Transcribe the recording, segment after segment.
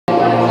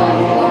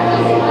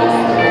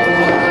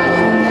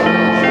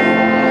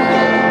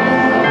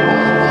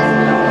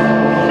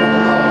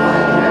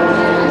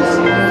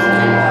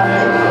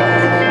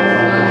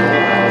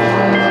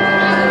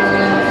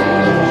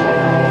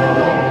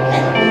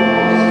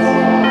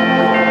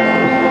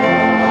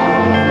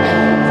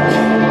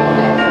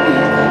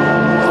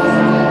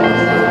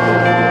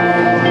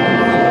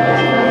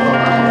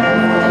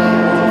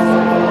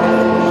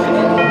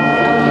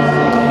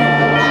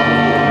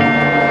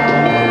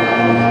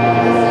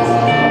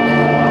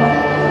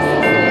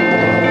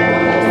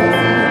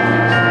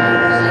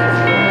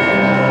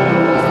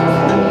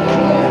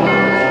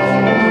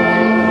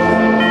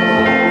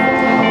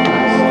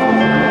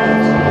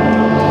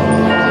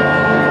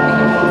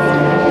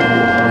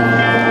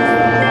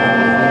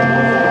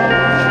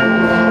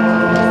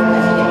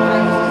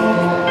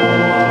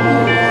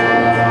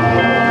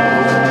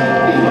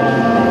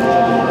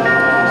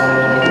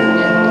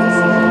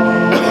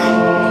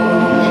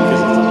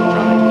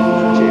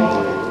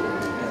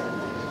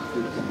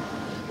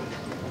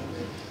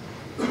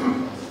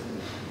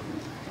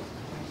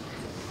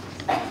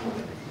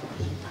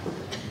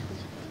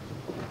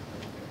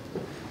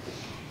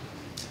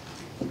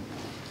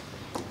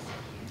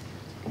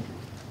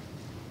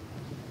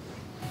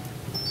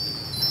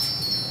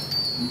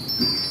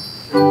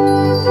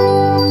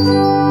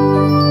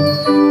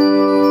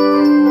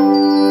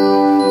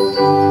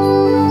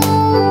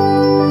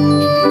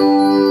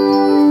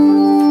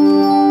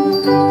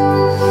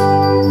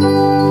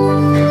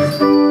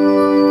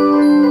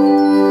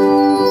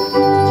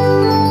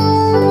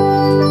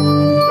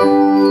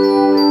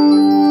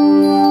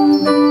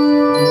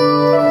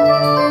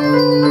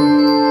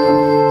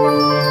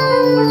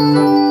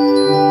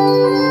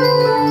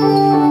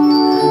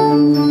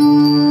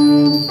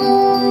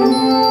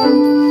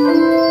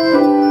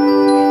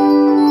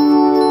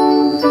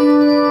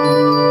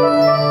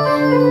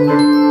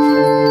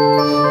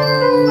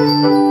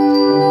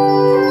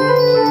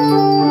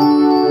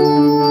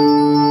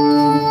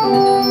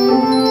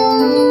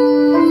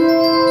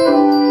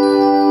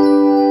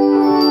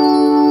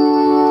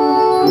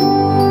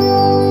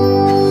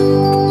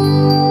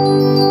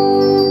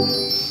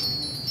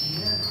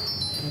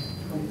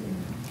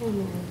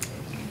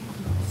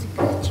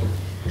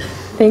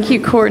Thank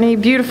you, Courtney.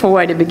 Beautiful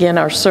way to begin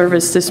our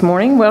service this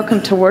morning.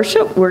 Welcome to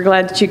worship. We're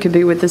glad that you could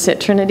be with us at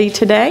Trinity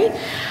today.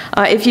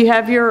 If you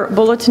have your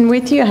bulletin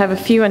with you, I have a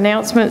few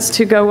announcements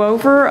to go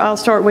over. I'll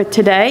start with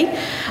today.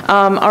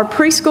 Our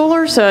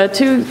preschoolers,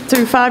 2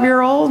 through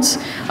 5-year-olds,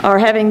 are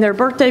having their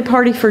birthday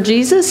party for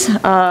Jesus. They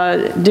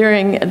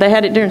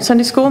had it during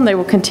Sunday school, and they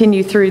will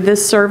continue through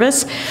this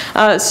service.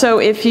 So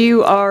if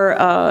you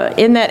are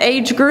in that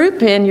age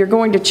group and you're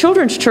going to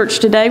children's church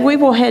today, we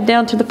will head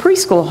down to the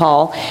preschool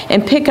hall,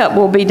 and pickup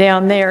will be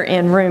down there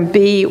in room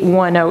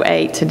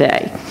B108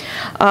 today.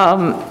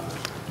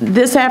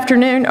 This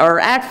afternoon, or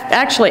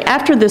actually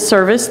after this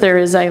service, there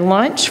is a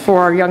lunch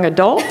for our young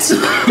adults.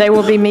 They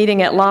will be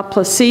meeting at La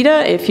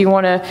Placida. If you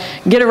want to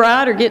get a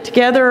ride or get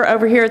together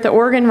over here at the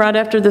Oregon right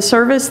after the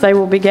service, they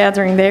will be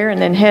gathering there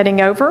and then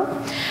heading over.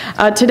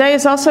 Today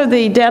is also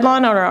the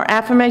deadline on our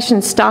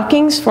affirmation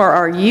stockings for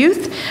our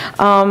youth.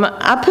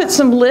 I put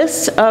some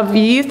lists of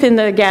youth in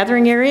the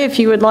gathering area. If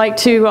you would like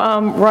to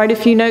write a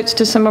few notes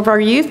to some of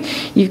our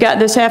youth, you've got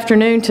this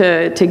afternoon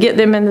to get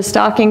them in the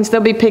stockings. They'll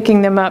be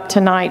picking them up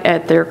tonight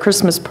at their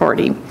Christmas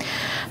party.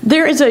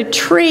 There is a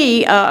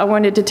tree I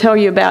wanted to tell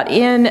you about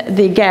in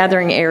the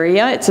gathering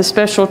area. It's a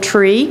special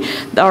tree.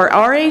 Our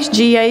RAs,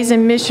 GAs,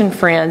 and mission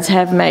friends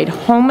have made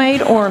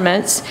homemade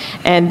ornaments,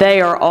 and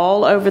they are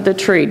all over the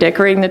tree,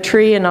 decorating the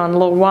tree and on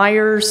little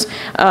wires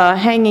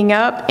hanging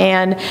up.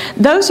 And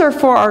those are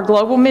for our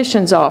global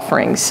missions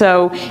offering.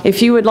 So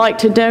if you would like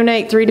to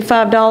donate $3 to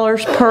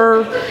 $5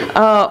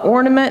 per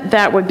ornament,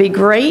 that would be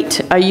great.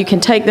 You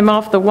can take them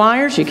off the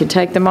wires. You can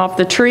take them off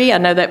the tree. I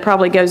know that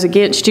probably goes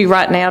against you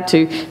right now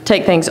to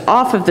take things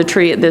off of the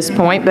tree at this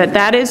point, but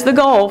that is the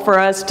goal, for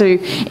us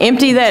to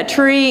empty that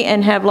tree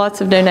and have lots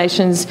of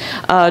donations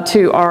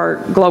to our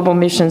global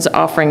missions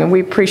offering. And we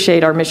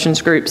appreciate our missions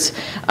groups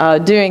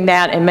doing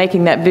that and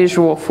making that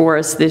visual for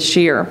us this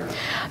year.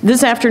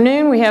 This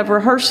afternoon we have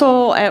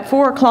rehearsal at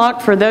 4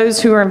 o'clock for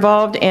those who are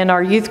involved in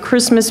our youth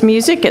Christmas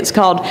music. It's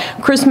called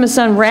Christmas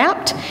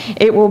Unwrapped.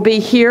 It will be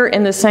here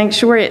in the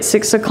sanctuary at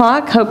 6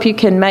 o'clock. Hope you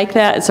can make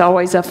that. It's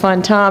always a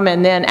fun time.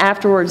 And then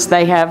afterwards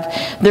they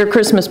have their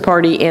Christmas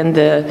party in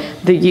the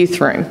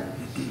youth room.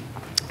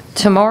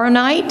 Tomorrow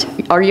night,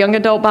 our young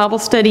adult Bible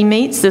study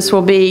meets. This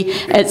will be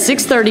at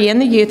 6:30 in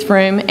the youth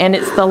room, and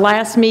it's the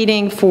last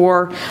meeting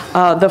for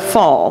the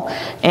fall.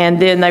 And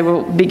then they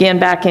will begin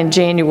back in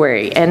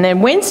January. And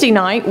then Wednesday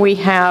night, we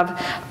have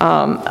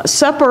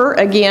supper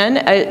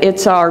again.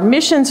 It's our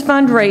missions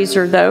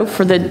fundraiser, though,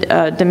 for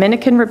the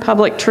Dominican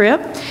Republic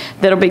trip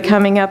that'll be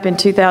coming up in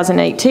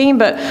 2018.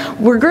 But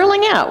we're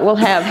grilling out. We'll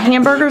have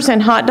hamburgers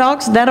and hot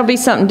dogs. That'll be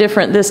something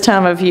different this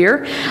time of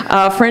year.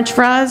 French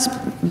fries,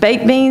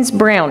 baked beans,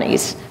 brownies.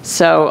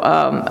 So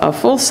a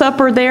full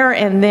supper there,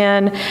 and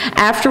then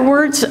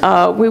afterwards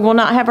we will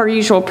not have our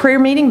usual prayer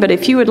meeting, but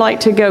if you would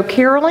like to go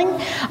caroling,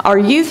 our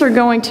youth are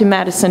going to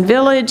Madison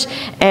Village,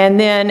 and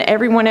then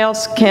everyone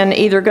else can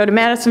either go to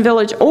Madison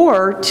Village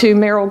or to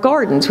Merrill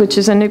Gardens, which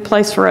is a new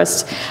place for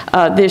us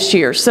this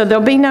year. So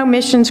there'll be no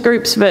missions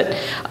groups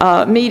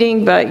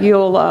meeting, but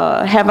you'll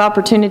have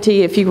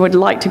opportunity if you would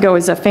like to go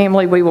as a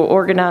family. We will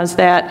organize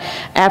that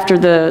after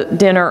the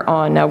dinner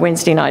on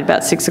Wednesday night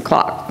about 6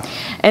 o'clock.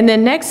 And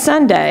then next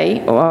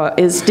Sunday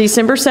is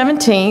December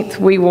 17th.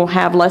 We will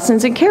have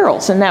lessons and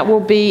carols, and that will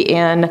be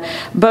in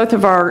both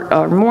of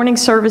our morning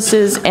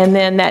services. And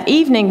then that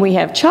evening we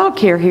have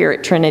childcare here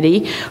at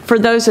Trinity for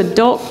those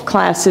adult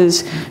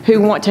classes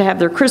who want to have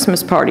their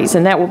Christmas parties,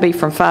 and that will be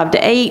from 5 to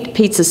 8.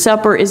 Pizza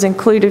supper is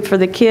included for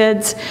the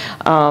kids,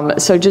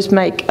 so just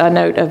make a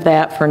note of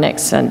that for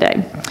next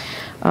Sunday.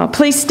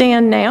 Please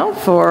stand now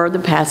for the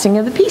passing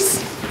of the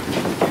peace.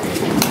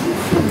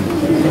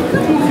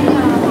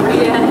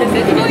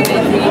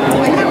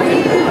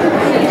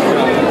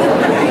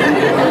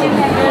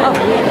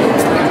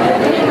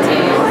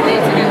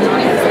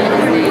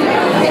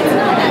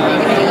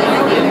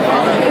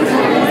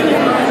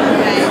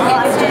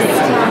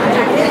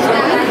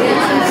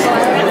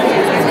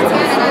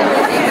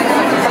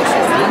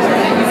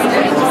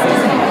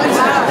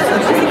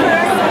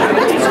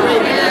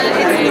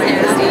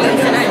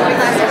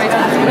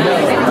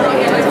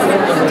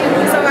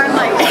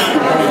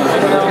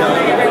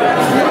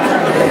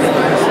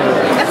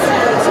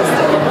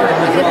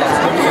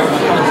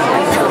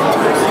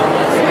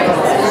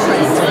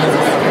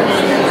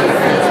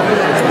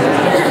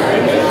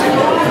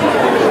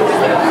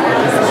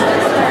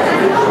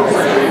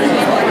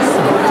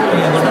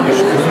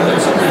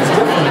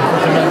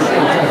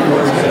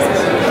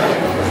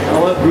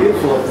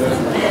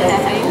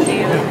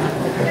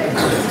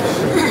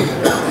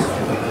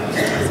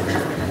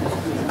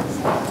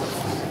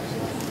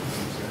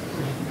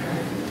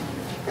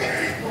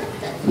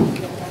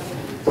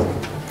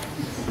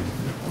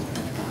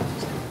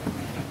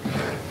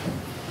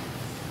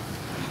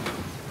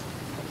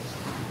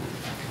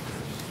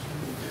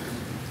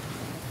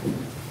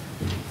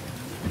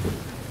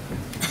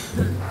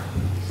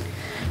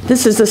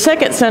 This is the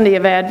second Sunday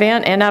of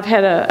Advent, and I've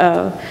had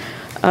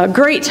a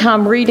great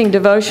time reading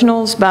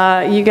devotionals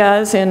by you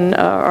guys in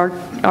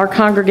our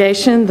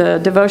congregation, the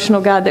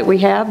devotional guide that we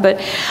have. But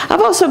I've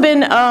also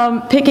been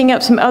picking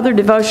up some other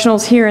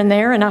devotionals here and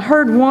there, and I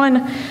heard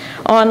one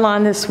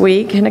online this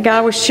week, and a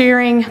guy was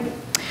sharing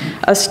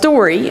a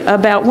story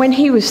about when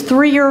he was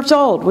 3 years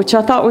old, which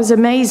I thought was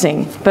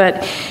amazing.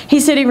 But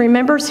he said he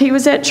remembers he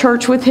was at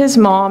church with his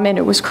mom, and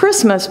it was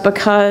Christmas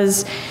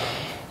because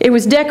it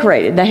was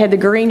decorated. They had the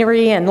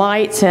greenery and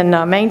lights and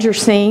manger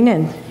scene,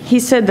 and he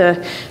said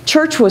the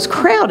church was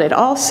crowded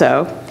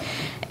also,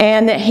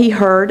 and that he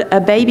heard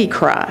a baby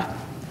cry.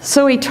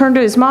 So he turned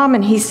to his mom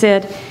and he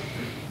said,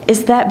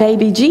 "Is that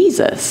baby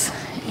Jesus?"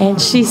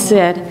 And she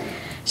said,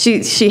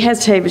 she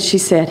hesitated, but she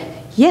said,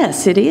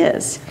 "Yes, it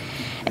is."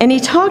 And he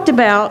talked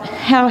about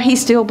how he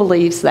still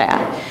believes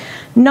that,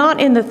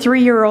 not in the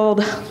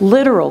 3-year-old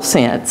literal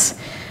sense,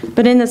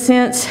 but in the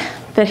sense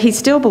that he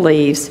still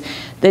believes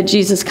that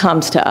Jesus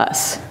comes to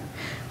us,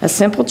 a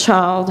simple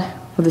child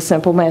with a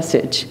simple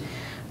message,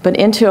 but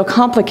into a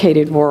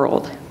complicated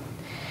world.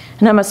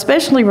 And I'm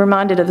especially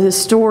reminded of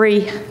this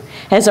story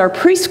as our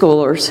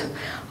preschoolers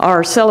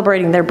are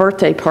celebrating their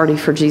birthday party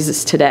for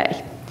Jesus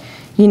today.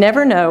 You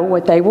never know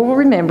what they will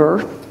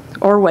remember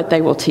or what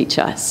they will teach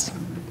us.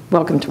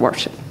 Welcome to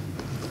worship.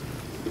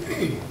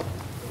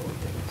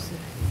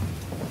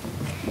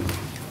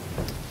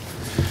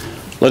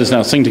 Let us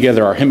now sing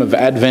together our hymn of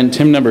Advent,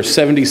 hymn number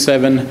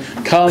 77,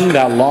 Come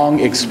Thou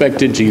Long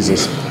Expected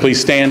Jesus. Please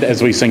stand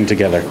as we sing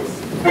together.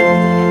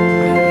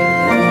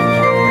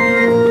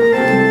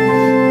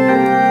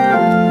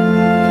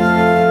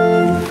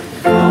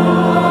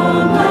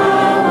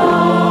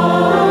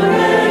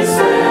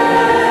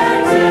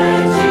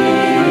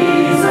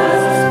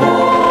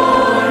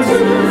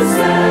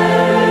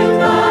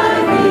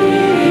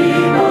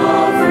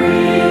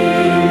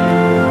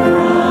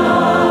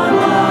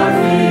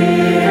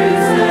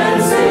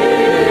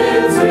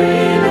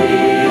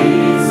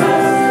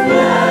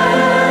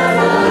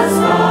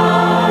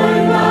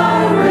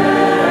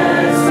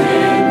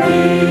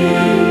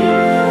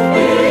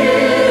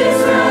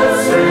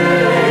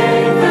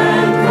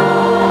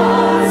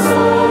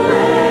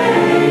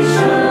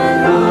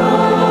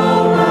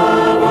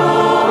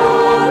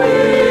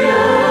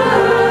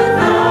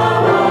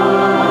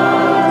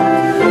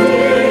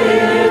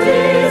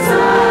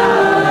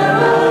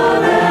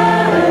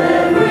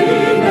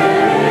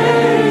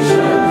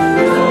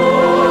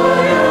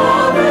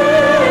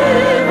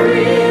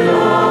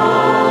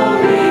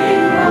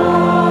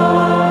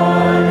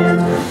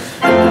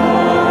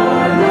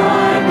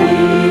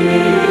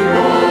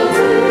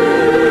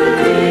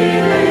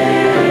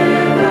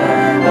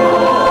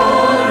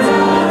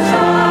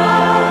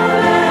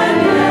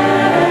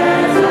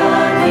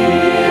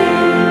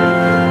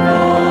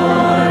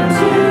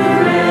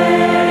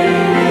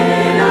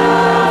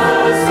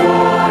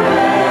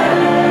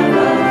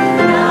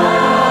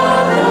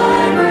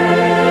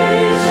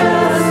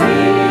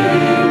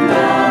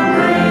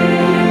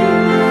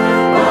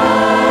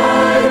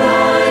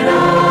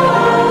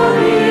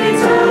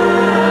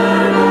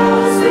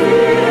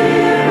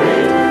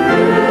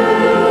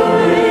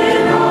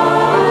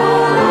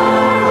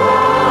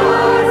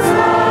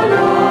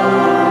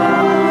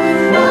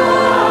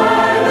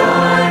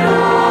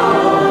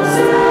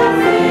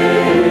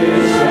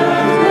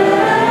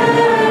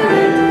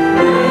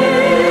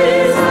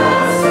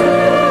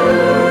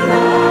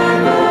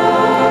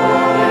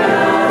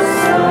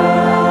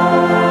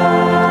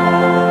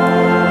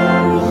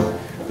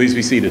 Please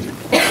be seated.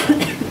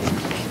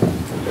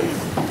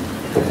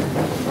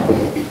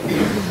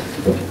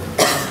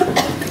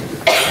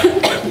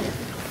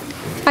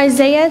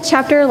 Isaiah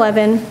chapter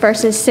 11,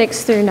 verses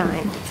 6 through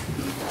 9.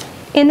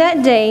 In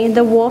that day,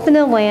 the wolf and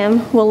the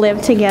lamb will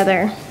live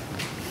together.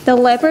 The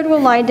leopard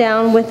will lie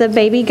down with the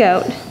baby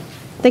goat.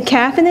 The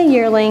calf and the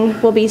yearling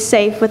will be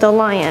safe with a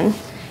lion,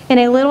 and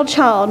a little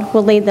child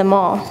will lead them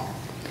all.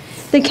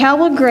 The cow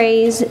will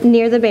graze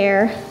near the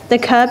bear. The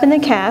cub and the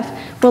calf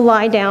will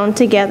lie down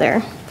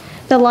together.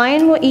 The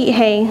lion will eat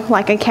hay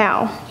like a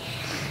cow.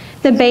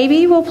 The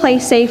baby will play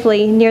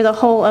safely near the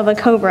hole of a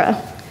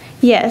cobra.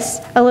 Yes,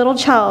 a little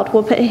child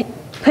will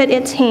put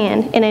its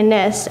hand in a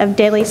nest of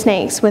deadly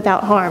snakes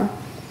without harm.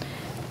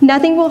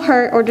 Nothing will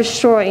hurt or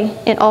destroy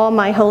in all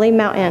my holy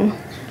mountain.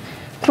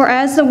 For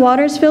as the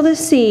waters fill the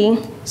sea,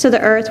 so the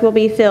earth will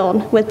be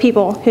filled with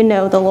people who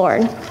know the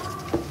Lord.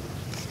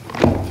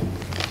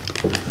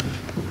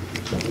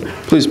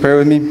 Please pray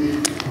with me.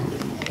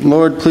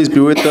 Lord, please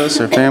be with us,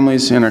 our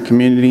families, and our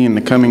community in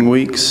the coming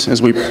weeks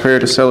as we prepare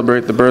to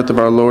celebrate the birth of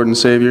our Lord and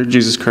Savior,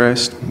 Jesus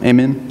Christ.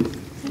 Amen.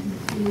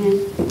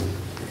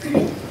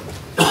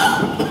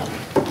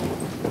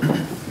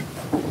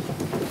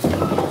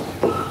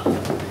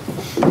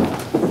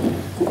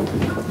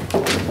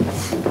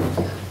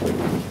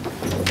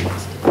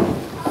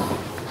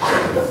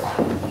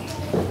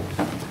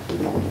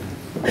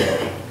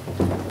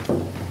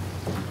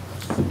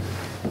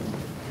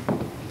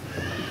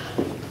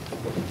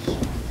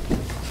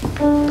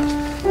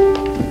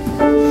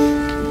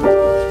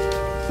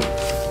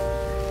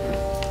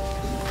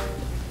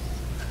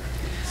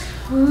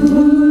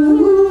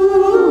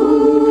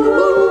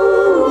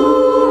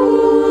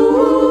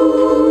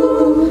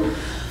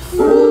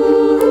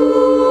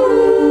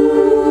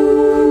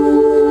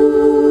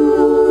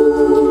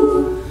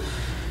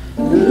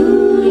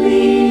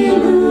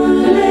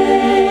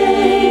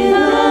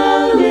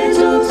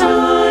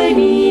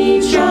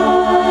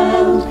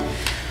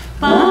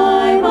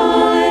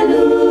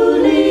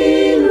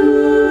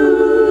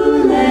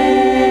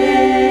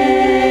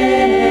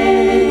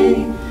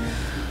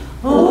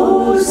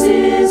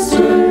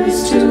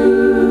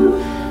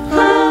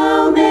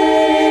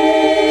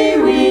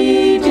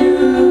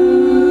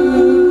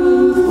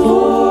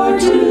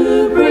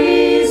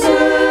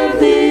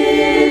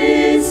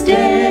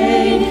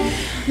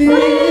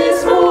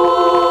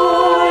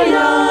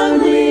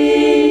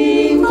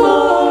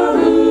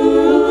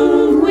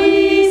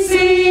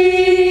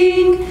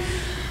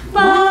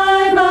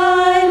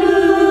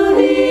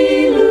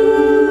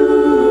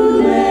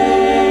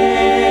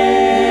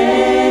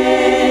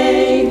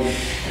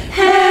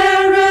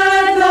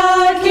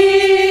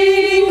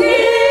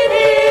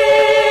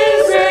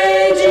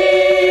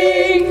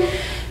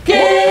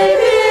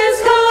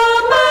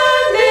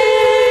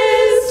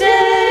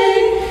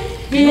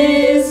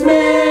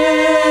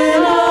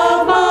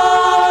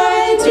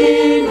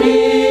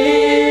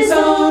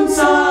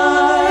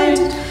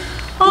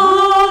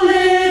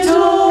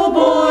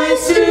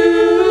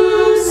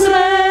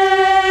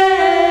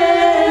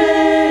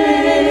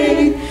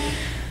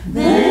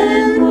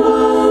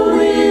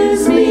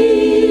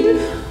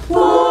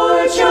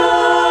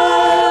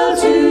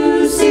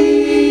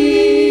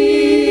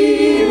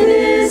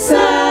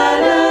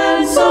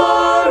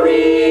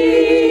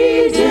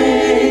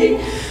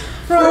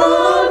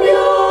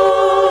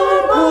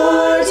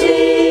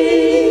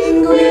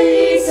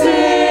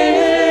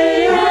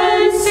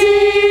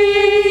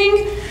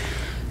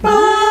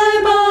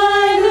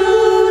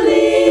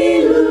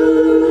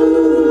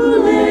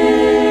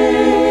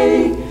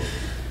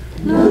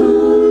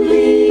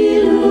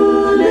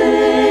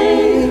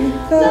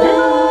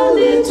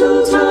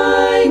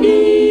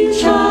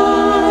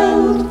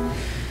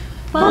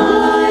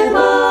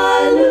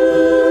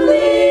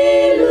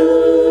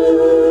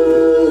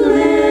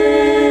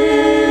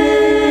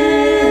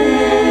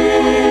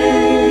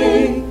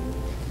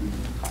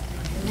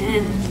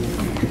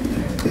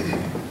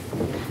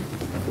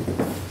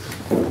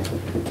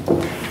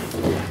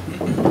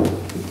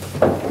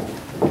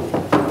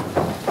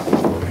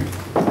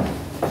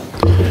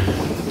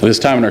 At this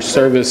time in our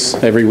service,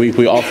 every week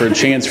we offer a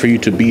chance for you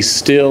to be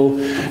still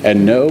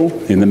and know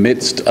in the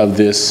midst of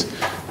this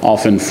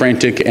often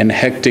frantic and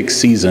hectic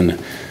season.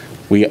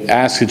 We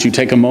ask that you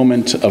take a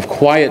moment of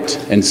quiet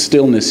and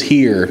stillness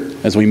here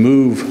as we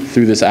move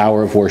through this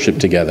hour of worship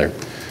together.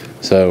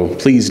 So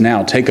please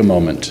now take a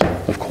moment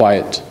of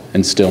quiet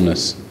and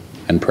stillness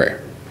and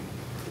prayer.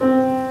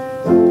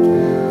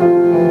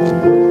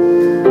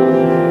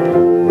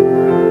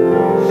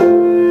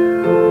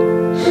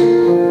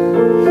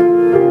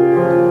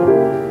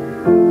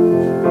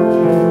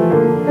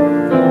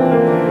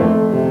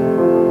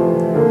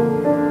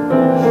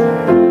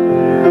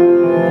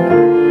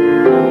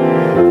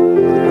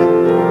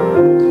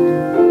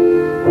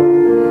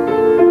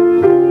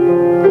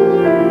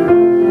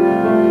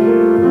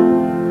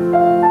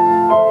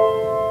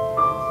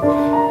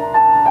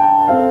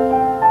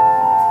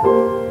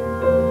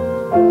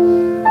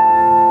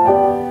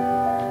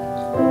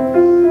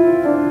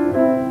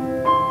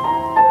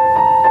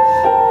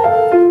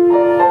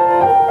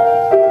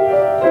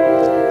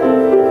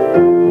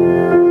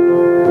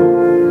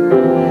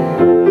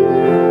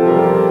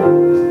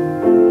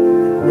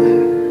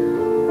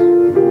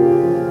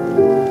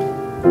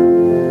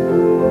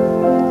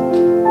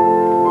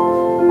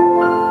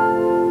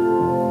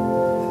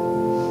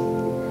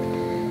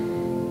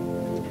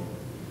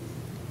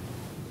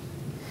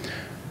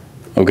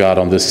 O God,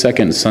 on this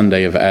second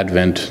Sunday of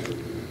Advent,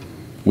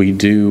 we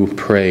do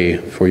pray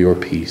for your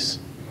peace.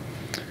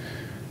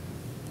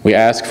 We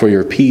ask for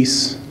your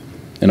peace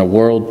in a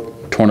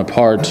world torn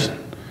apart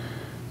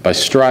by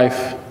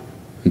strife,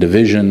 and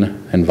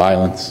division, and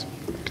violence.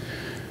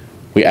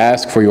 We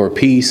ask for your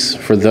peace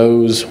for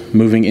those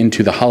moving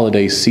into the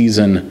holiday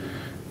season,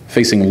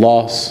 facing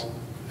loss,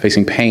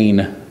 facing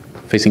pain,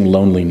 facing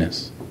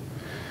loneliness.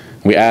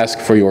 We ask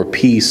for your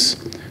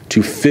peace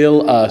to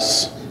fill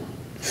us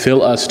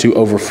to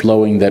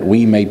overflowing, that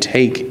we may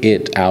take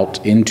it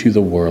out into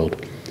the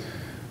world,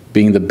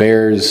 being the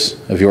bearers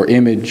of your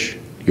image,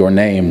 your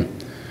name,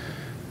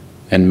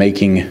 and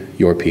making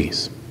your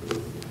peace.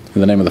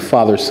 In the name of the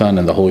Father, Son,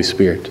 and the Holy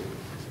Spirit.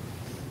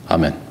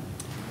 Amen.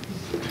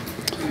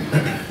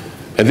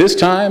 At this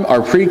time,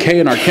 our pre-K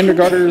and our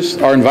kindergartners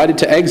are invited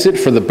to exit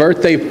for the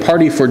birthday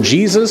party for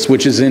Jesus,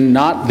 which is in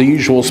not the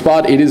usual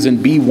spot. It is in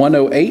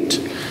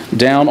B108,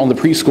 down on the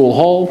preschool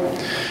hall.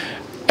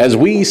 As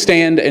we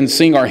stand and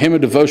sing our hymn of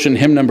devotion,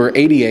 hymn number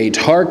 88,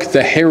 Hark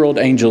the Herald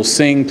Angels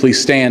Sing,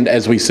 please stand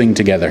as we sing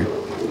together.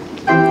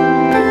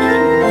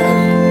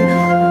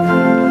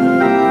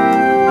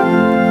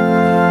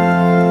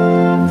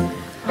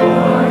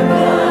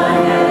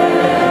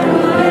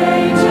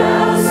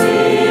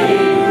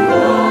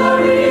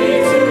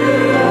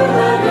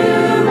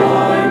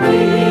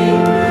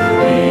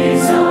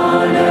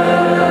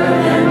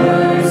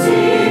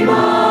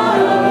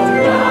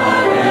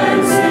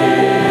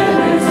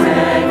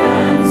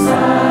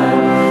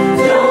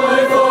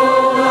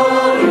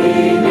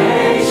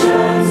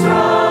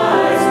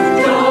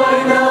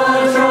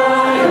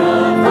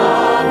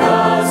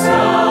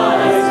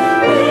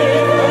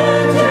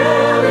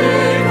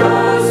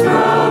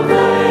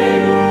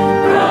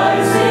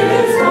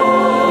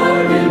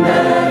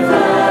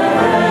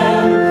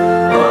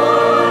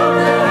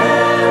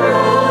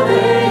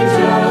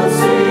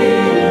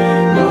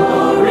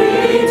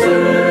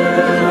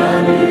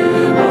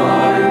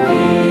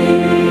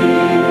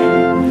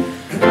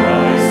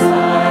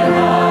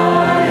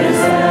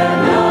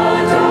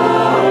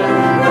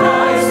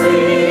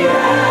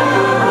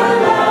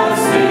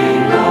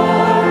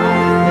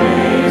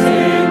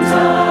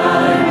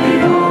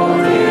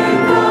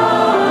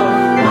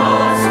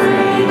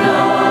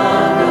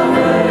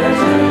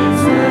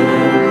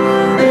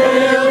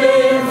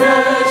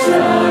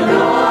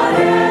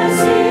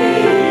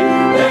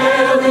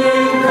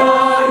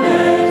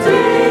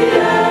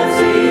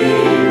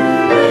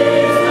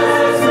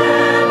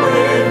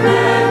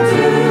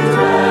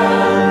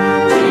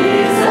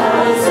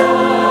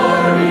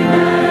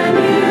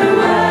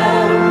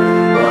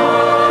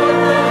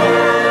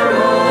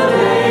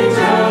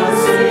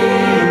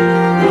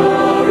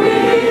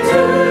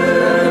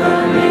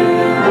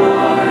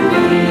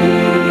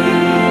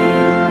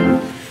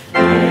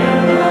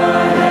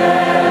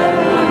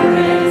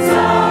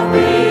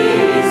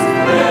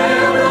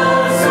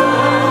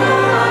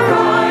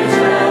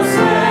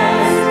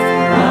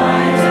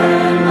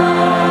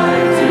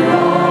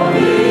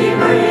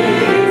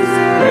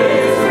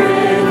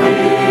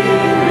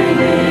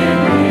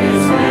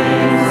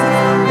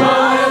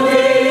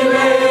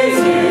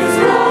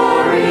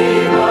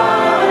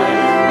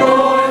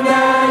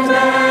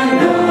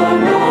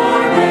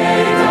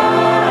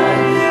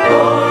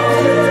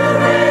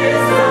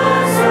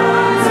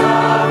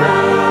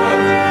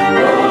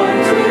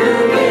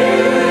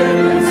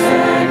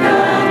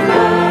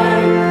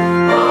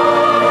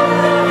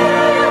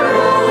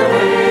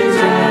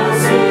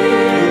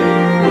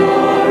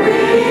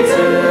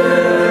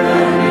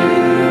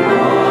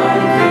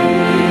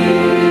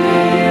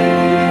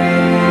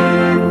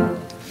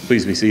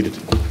 Please be seated.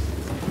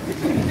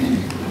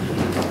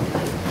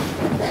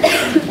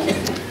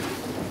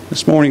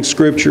 This morning's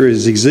scripture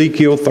is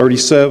Ezekiel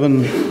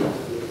 37,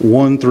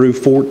 1 through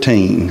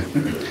 14.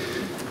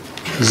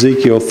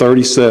 Ezekiel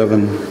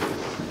 37,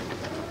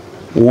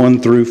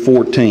 1 through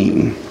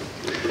 14.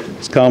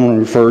 It's commonly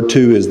referred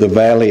to as the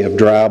Valley of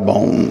Dry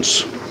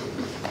Bones.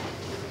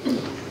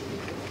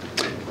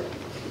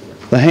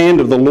 The hand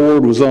of the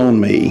Lord was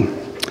on me,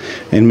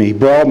 and he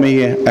brought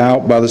me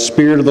out by the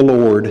Spirit of the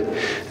Lord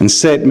and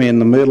set me in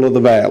the middle of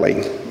the valley.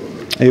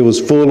 It was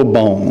full of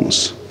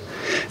bones.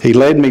 He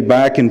led me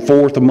back and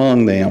forth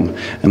among them,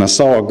 and I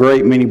saw a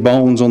great many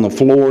bones on the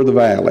floor of the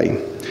valley,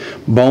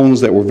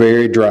 bones that were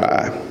very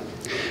dry.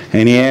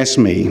 And he asked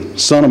me,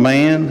 Son of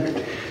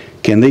man,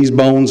 can these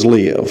bones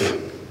live?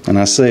 And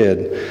I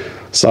said,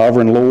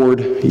 Sovereign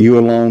Lord, you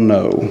alone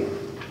know.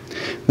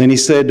 Then he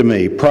said to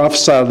me,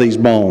 Prophesy to these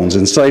bones,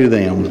 and say to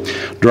them,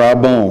 Dry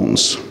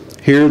bones,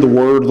 hear the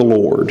word of the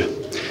Lord.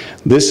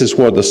 This is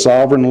what the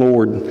Sovereign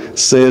Lord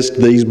says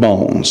to these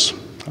bones.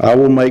 I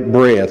will make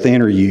breath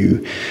enter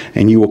you,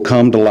 and you will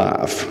come to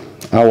life.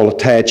 I will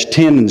attach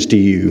tendons to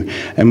you,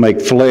 and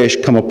make flesh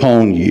come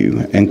upon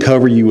you, and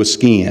cover you with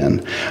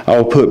skin. I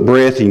will put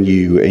breath in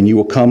you, and you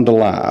will come to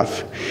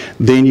life.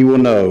 Then you will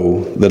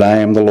know that I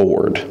am the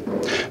Lord.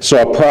 So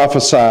I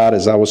prophesied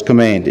as I was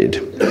commanded.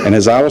 And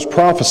as I was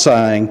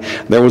prophesying,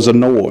 there was a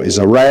noise,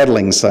 a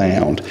rattling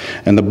sound,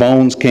 and the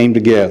bones came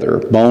together,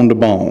 bone to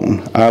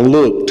bone. I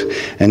looked,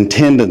 and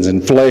tendons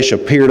and flesh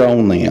appeared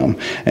on them,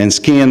 and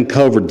skin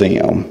covered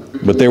them,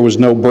 but there was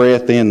no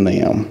breath in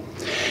them.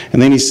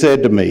 And then he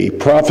said to me,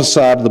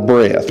 Prophesy to the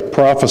breath,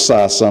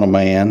 prophesy, Son of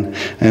man,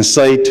 and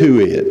say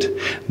to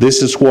it,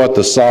 This is what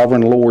the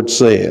Sovereign Lord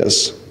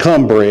says.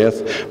 Come,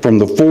 breath, from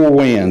the four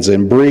winds,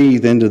 and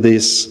breathe into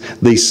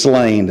these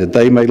slain, that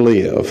they may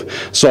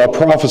live. So I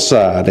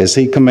prophesied as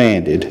he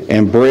commanded,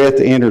 and breath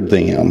entered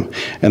them,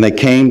 and they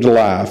came to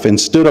life, and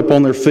stood up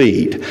on their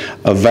feet,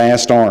 a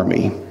vast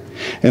army.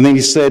 And then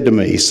he said to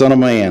me, Son of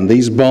man,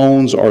 these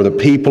bones are the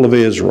people of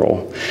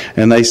Israel.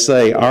 And they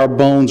say, Our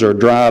bones are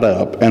dried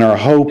up, and our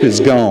hope is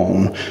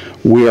gone.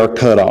 We are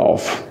cut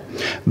off.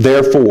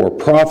 Therefore,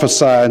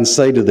 prophesy and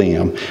say to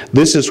them,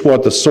 This is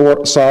what the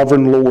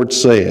Sovereign Lord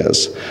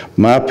says.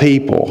 My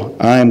people,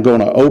 I am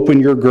going to open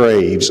your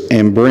graves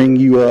and bring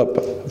you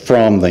up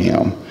from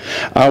them.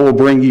 I will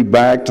bring you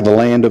back to the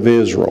land of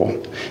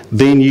Israel.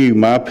 Then you,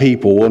 my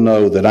people, will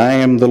know that I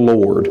am the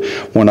Lord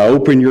when I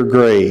open your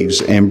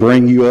graves and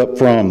bring you up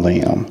from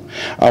them.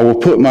 I will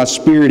put my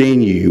spirit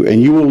in you,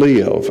 and you will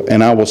live,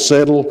 and I will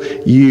settle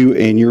you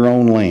in your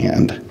own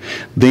land.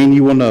 Then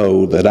you will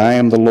know that I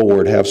am the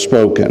Lord, have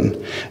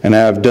spoken, and I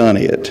have done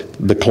it,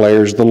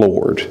 declares the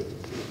Lord.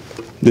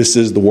 This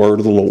is the word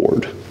of the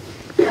Lord.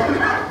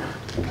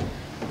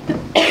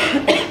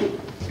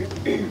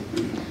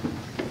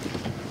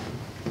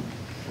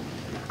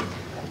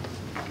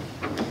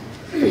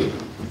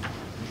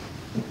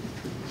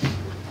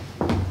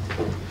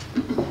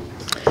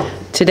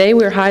 Today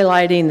we're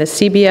highlighting the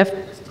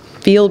CBF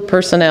field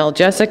personnel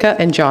Jessica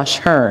and Josh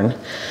Hearn,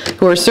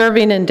 who are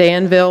serving in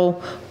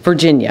Danville,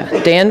 Virginia.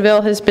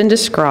 Danville has been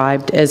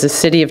described as a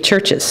city of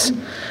churches.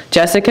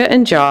 Jessica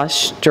and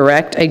Josh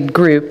direct a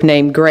group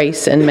named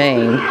Grace in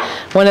Maine.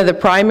 One of the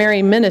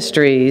primary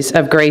ministries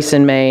of Grace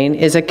in Maine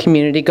is a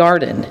community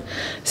garden.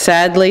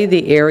 Sadly,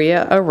 the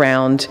area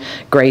around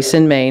Grace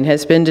in Maine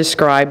has been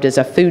described as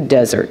a food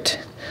desert.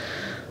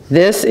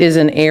 This is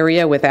an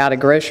area without a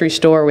grocery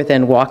store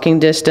within walking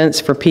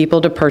distance for people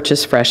to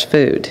purchase fresh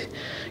food.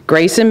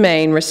 Grace in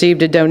Maine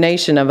received a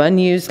donation of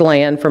unused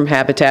land from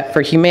Habitat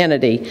for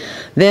Humanity.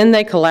 Then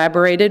they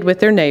collaborated with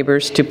their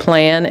neighbors to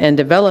plan and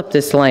develop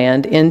this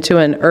land into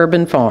an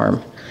urban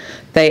farm.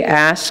 They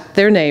asked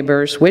their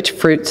neighbors which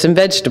fruits and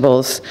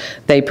vegetables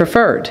they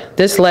preferred.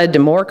 This led to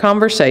more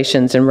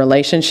conversations and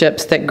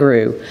relationships that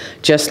grew,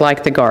 just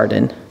like the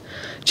garden.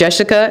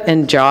 Jessica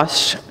and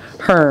Josh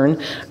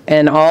Hearn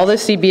and all the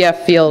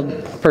CBF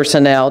field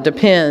personnel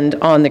depend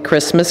on the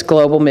Christmas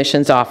Global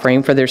Missions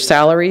offering for their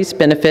salaries,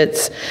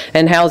 benefits,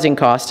 and housing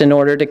costs in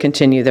order to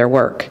continue their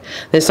work.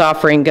 This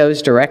offering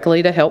goes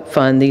directly to help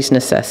fund these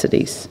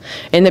necessities.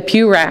 In the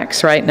pew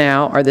racks right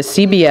now are the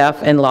CBF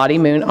and Lottie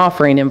Moon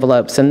offering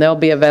envelopes, and they'll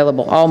be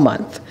available all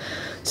month.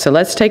 So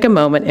let's take a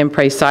moment and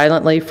pray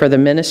silently for the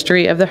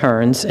ministry of the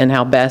Hearns and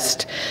how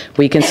best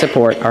we can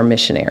support our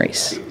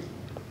missionaries.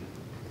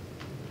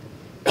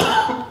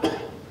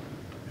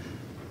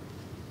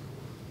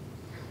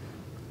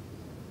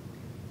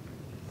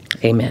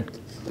 Amen.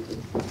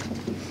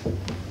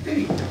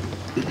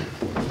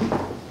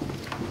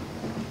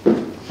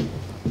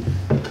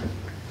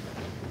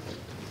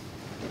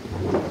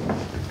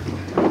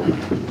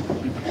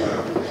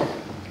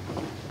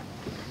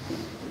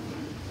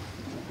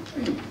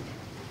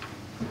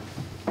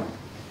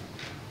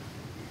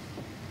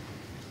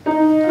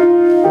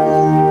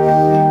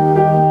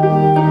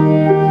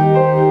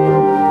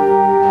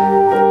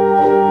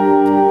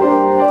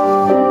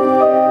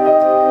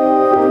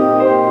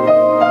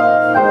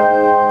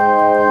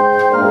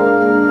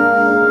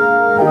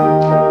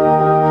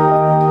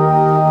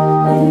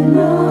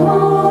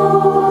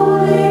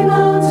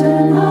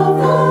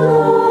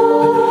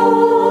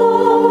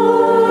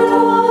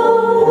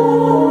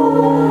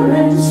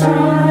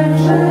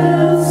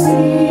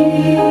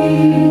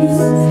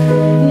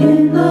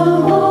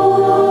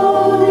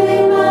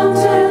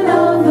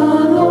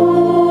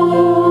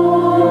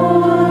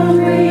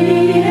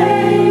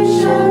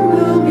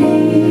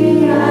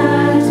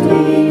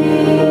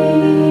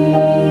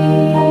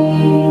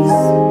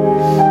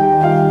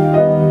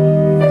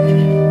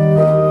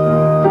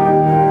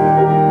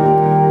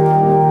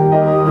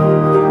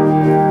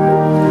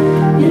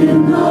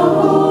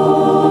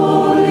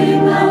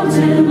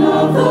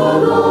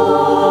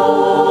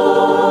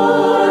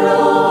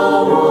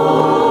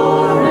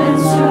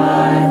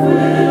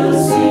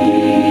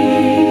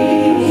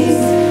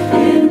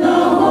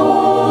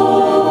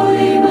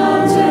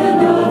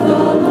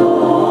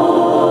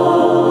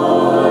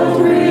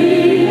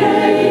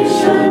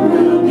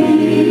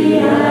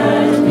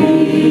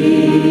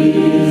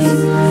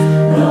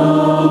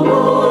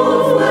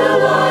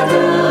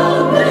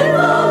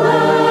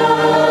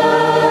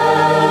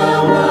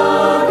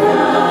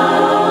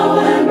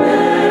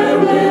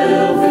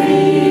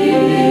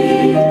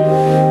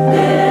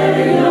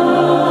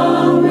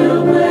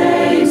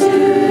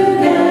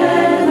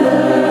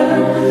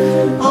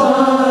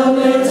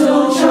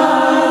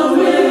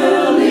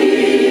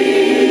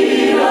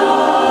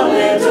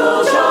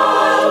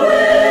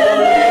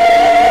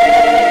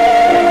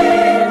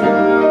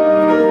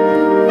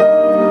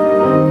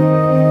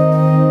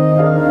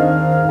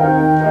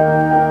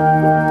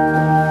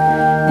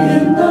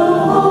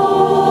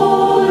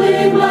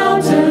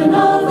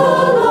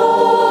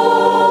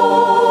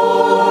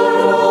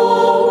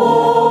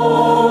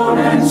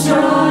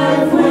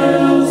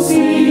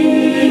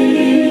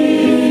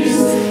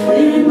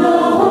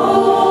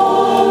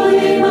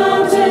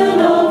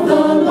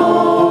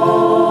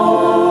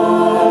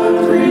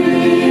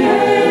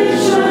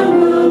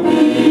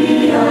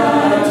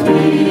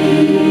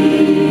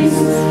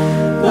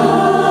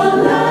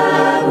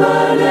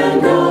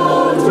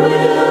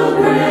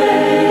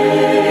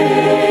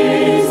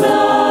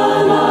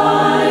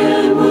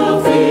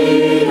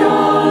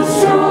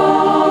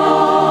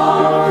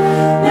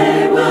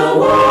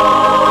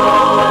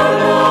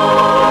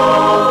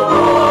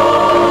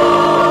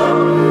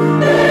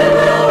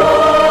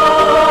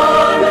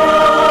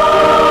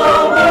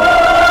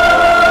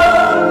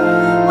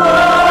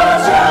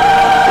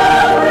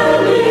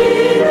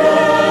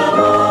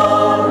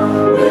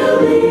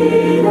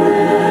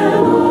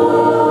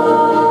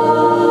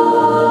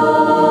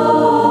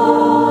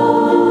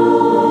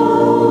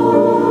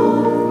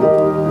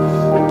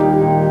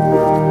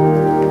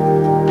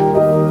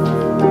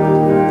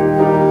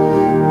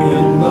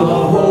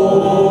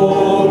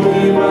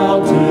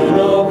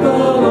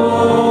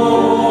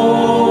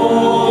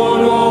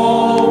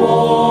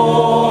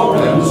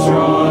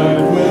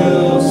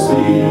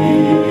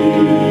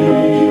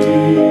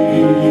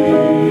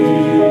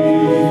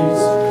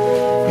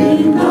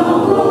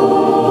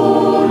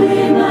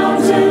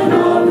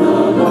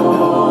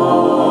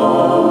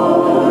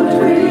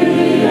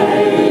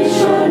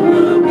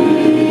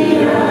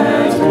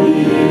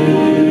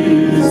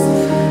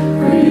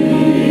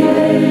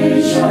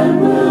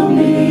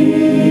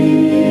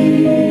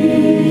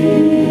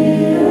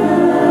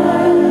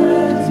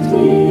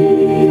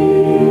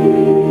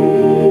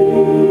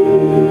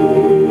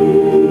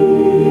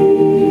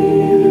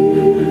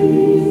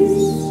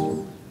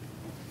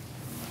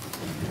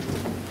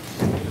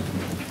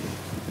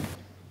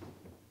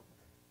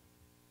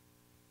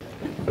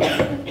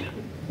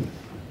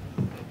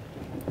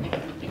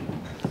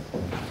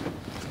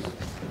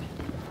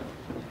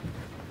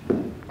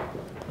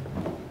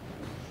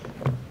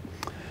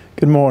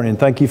 Good morning.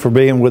 Thank you for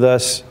being with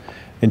us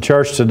in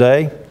church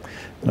today.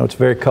 I know it's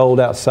very cold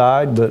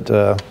outside,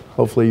 but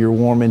hopefully you're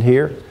warm in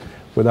here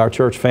with our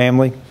church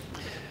family.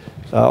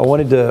 I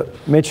wanted to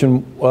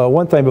mention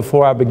one thing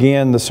before I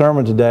begin the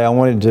sermon today. I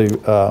wanted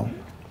to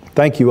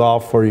thank you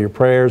all for your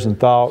prayers and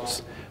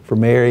thoughts for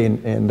Mary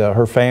and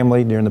her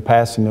family during the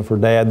passing of her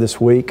dad this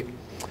week.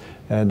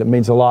 And it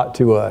means a lot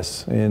to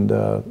us. And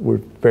we're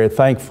very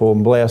thankful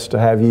and blessed to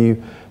have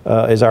you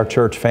as our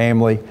church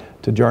family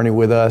to journey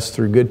with us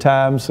through good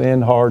times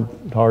and hard,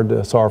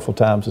 sorrowful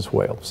times as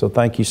well. So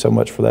thank you so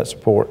much for that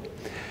support.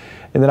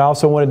 And then I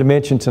also wanted to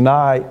mention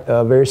tonight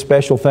a very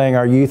special thing.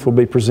 Our youth will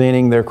be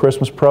presenting their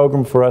Christmas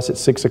program for us at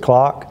 6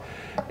 o'clock.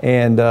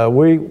 And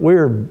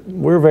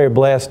we're very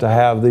blessed to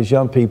have these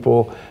young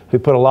people who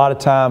put a lot of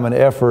time and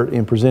effort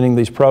in presenting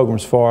these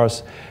programs for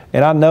us.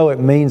 And I know it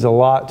means a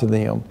lot to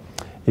them.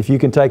 If you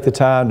can take the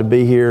time to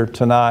be here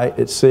tonight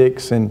at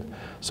 6 and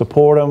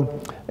support them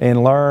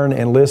and learn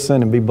and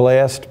listen and be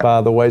blessed by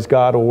the ways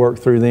God will work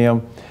through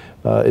them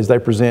as they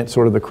present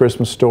sort of the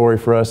Christmas story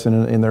for us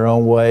in their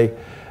own way.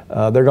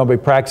 They're going to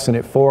be practicing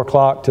at 4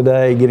 o'clock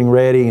today, getting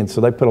ready, and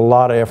so they put a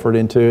lot of effort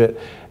into it.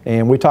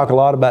 And we talk a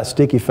lot about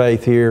sticky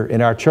faith here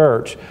in our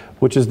church,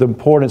 which is the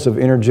importance of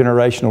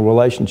intergenerational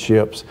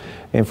relationships.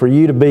 And for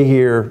you to be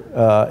here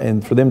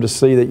and for them to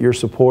see that you're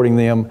supporting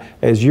them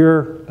as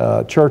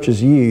your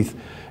church's youth,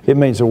 it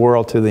means the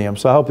world to them.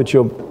 So I hope that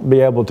you'll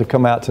be able to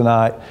come out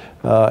tonight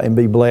and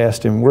be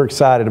blessed. And we're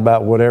excited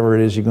about whatever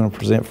it is you're going to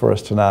present for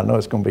us tonight. I know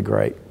it's going to be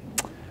great.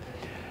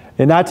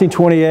 In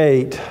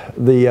 1928,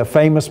 the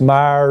famous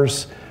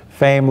Myers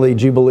family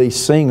Jubilee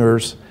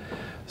singers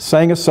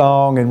sang a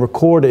song and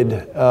recorded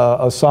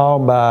a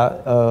song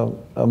by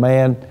a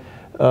man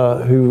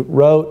who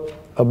wrote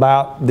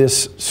about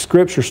this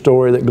scripture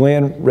story that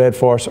Glenn read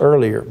for us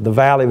earlier, the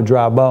Valley of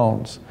Dry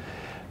Bones.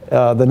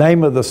 The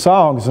name of the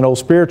song is an old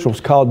spiritual. It's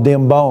called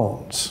Dim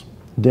Bones.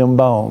 Dim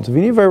Bones. Have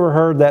any of you ever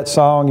heard that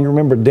song? You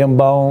remember Dim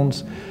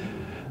Bones?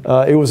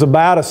 It was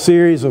about a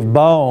series of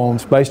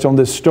bones based on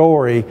this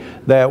story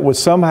that would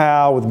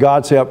somehow, with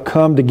God's help,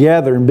 come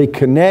together and be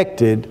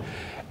connected,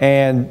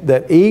 and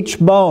that each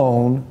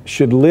bone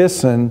should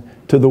listen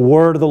to the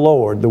word of the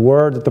Lord, the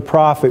word that the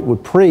prophet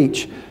would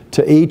preach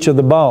to each of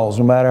the bones,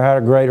 no matter how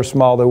great or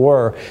small they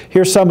were.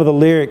 Here's some of the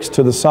lyrics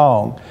to the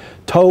song.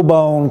 Toe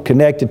bone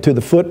connected to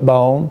the foot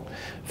bone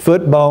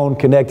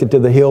connected to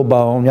the heel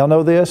bone. Y'all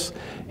know this?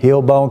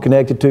 Heel bone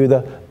connected to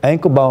the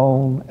ankle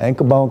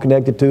bone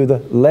connected to the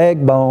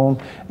leg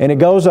bone. And it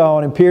goes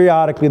on, and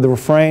periodically the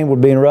refrain would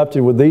be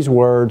interrupted with these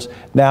words,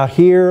 "Now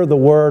hear the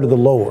word of the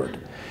Lord."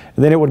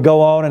 And then it would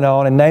go on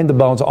and name the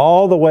bones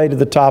all the way to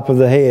the top of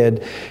the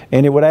head.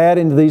 And it would add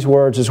into these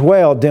words as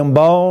well, dim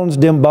bones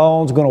going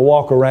to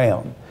walk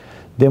around.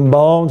 Dim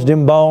bones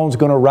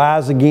going to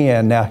rise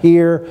again. Now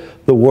hear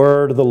the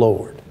word of the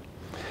Lord.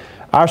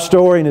 Our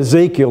story in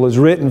Ezekiel is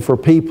written for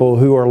people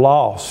who are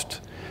lost.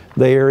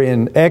 They are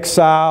in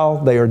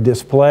exile, they are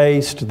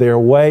displaced, they're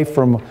away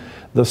from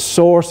the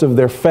source of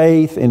their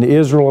faith in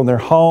Israel and their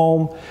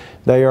home.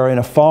 They are in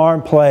a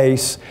foreign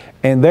place,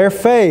 and their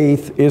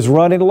faith is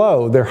running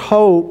low. Their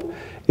hope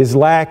is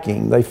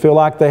lacking. They feel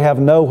like they have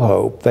no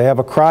hope. They have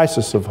a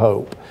crisis of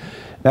hope.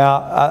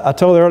 Now, I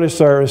told the earlier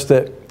service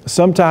that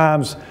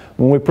sometimes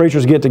when we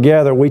preachers get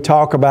together, we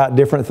talk about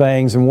different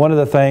things, and one of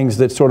the things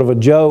that's sort of a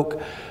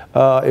joke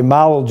in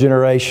my little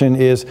generation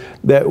is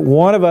that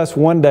one of us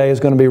one day is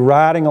going to be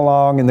riding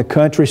along in the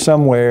country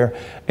somewhere,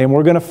 and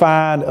we're going to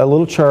find a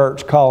little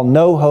church called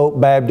No Hope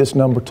Baptist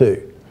No.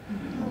 2.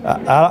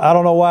 I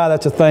don't know why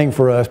that's a thing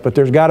for us, but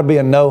there's got to be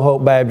a No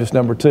Hope Baptist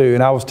No. 2.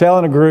 And I was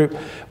telling a group,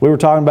 we were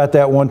talking about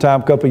that one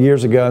time a couple of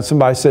years ago, and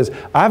somebody says,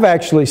 I've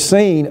actually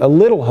seen a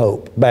Little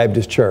Hope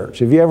Baptist church.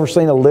 Have you ever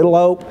seen a Little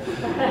Hope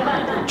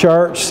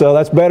church? So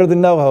that's better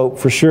than No Hope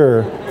for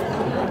sure.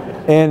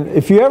 And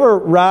if you ever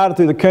ride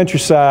through the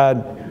countryside,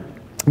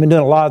 I've been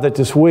doing a lot of that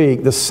this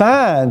week, the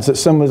signs that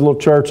some of these little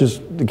churches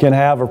can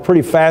have are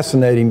pretty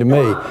fascinating to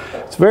me.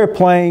 It's very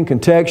plain,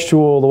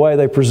 contextual, the way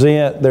they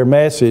present their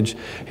message.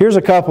 Here's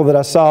a couple that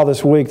I saw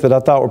this week that I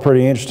thought were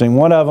pretty interesting.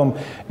 One of them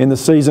in the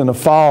season of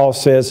fall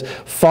says,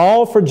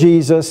 "Fall for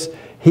Jesus,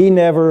 He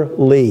never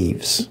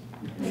leaves."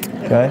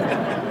 Okay?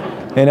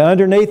 And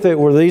underneath it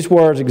were these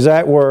words,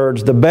 exact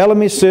words, "The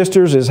Bellamy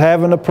Sisters is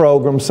having a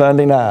program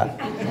Sunday night."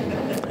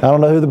 I don't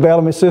know who the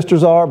Bellamy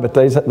Sisters are, but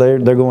they're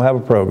going to have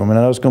a program, and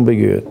I know it's going to be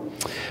good.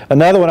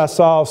 Another one I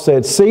saw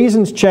said,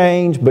 "Seasons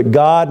change, but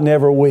God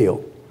never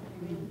will."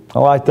 I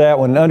like that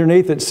one. And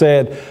underneath it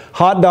said,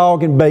 "Hot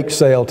dog and bake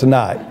sale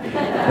tonight."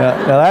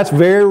 Now that's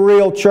very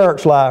real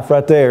church life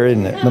right there,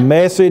 isn't it? The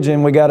message,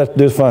 and we got to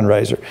do a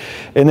fundraiser.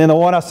 And then the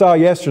one I saw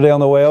yesterday on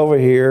the way over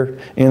here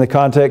in the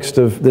context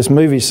of this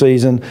movie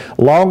season,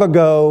 "Long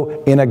ago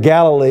in a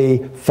Galilee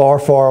far,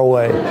 far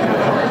away."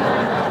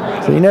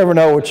 So you never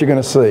know what you're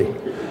going to see.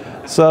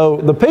 So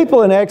the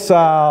people in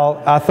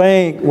exile, I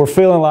think, were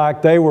feeling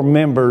like they were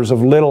members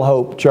of Little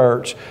Hope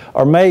Church,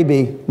 or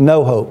maybe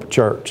No Hope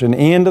Church. And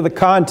into the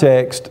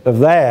context of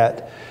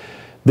that,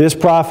 this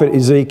prophet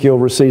Ezekiel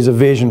receives a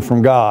vision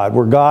from God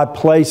where God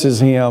places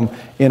him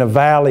in a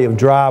valley of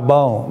dry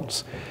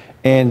bones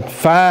and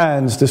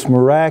finds this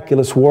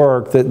miraculous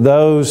work that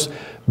those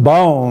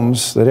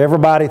bones that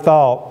everybody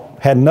thought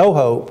had no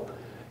hope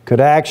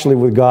could actually,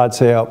 with God's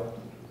help,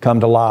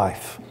 come to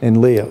life and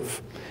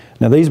live.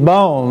 Now, these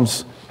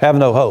bones have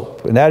no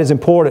hope, and that is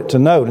important to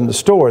note in the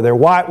story. They're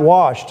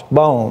whitewashed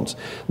bones.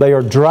 They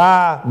are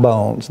dry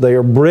bones. They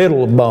are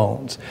brittle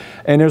bones,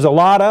 and there's a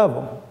lot of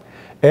them.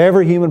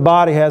 Every human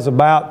body has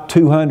about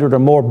 200 or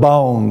more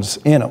bones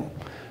in them.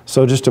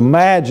 So just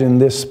imagine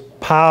this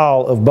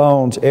pile of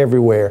bones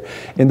everywhere.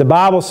 And the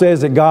Bible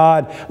says that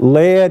God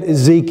led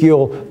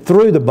Ezekiel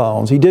through the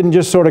bones. He didn't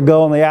just sort of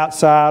go on the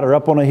outside or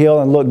up on a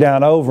hill and look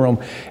down over them.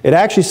 It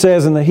actually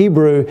says in the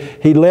Hebrew,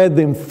 He led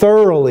them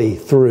thoroughly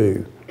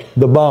through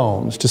the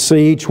bones to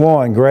see each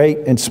one, great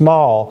and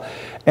small.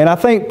 And I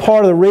think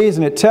part of the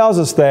reason it tells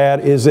us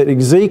that is that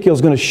Ezekiel is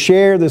going to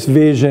share this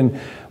vision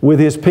with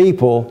his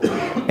people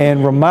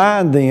and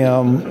remind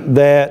them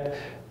that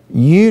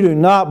you do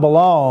not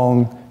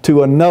belong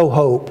to a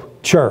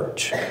no-hope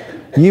church.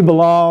 You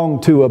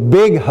belong to a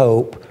big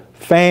hope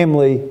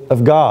family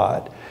of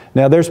God.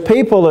 Now, there's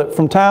people that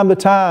from time to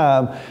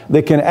time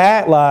that can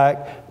act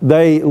like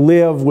they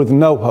live with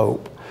no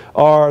hope,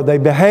 or they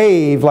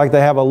behave like they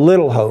have a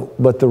little hope.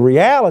 But the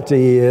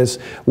reality is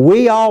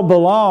we all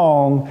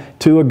belong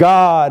to a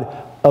God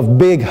of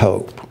big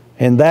hope.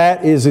 And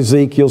that is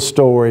Ezekiel's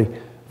story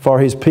for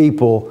his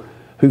people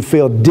who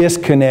feel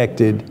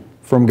disconnected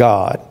from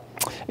God.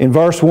 In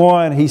verse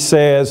 1, he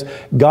says,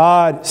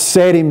 God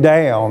set him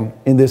down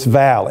in this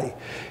valley.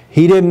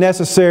 He didn't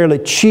necessarily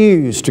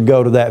choose to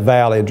go to that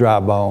valley of dry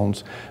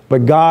bones,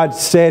 but God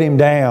set him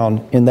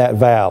down in that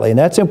valley. And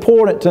that's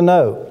important to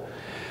know.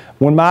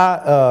 When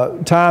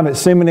my time at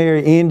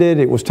seminary ended,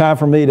 it was time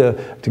for me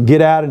to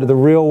get out into the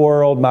real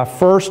world. My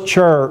first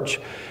church,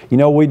 you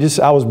know,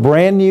 I was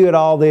brand new at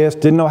all this,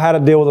 didn't know how to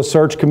deal with a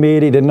search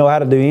committee, didn't know how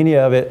to do any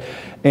of it.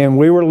 And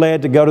we were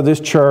led to go to this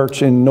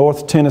church in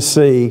North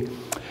Tennessee.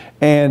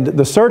 And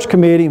the search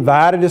committee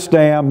invited us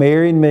down,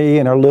 Mary and me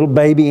and our little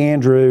baby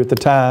Andrew at the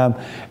time.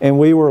 And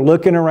we were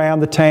looking around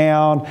the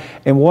town.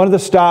 And one of the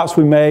stops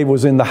we made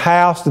was in the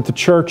house that the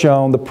church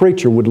owned, the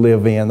preacher would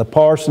live in, the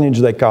parsonage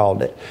they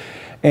called it.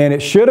 And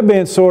it should have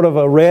been sort of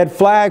a red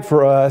flag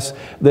for us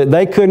that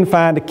they couldn't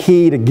find a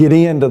key to get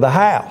into the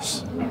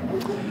house.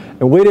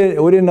 And we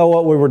didn't know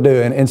what we were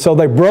doing. And so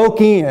they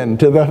broke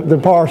into the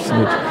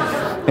parsonage.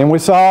 And we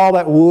saw all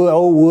that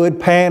old wood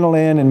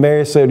paneling, and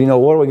Mary said, you know,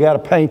 what do we got to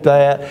paint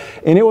that?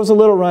 And it was a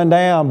little run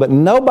down, but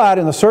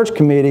nobody in the search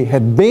committee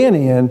had been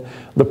in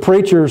the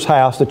preacher's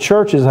house, the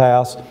church's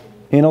house,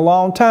 in a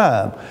long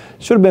time.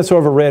 Should have been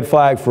sort of a red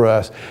flag for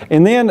us.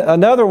 And then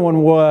another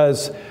one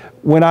was,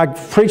 when I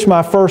preached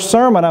my first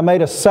sermon, I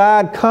made a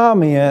side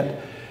comment,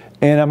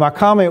 and my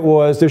comment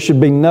was there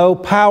should be no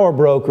power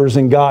brokers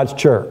in God's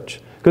church.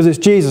 Because it's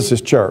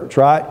Jesus' church,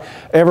 right?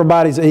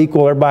 Everybody's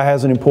equal. Everybody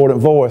has an important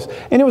voice.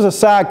 And it was a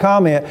side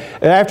comment.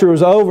 And after it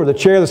was over, the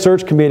chair of the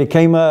search committee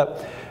came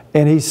up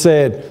and he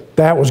said,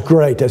 that was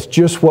great. That's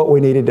just what we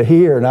needed to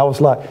hear. And I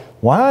was like,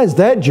 why is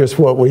that just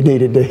what we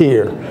needed to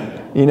hear?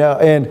 You know,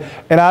 and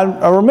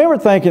I remember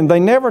thinking they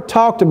never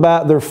talked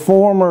about their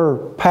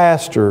former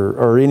pastor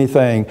or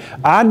anything.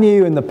 I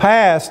knew in the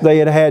past they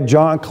had had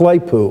John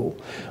Claypool,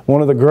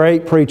 one of the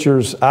great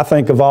preachers, I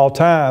think, of all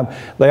time.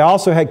 They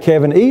also had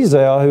Kevin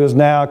Ezel, who is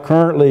now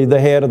currently the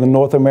head of the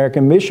North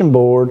American Mission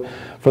Board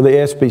for the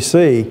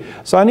SBC.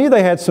 So I knew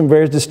they had some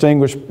very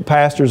distinguished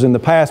pastors in the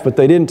past, but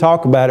they didn't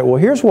talk about it. Well,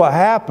 here's what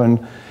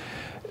happened.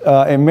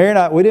 And Mary and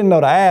I, we didn't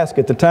know to ask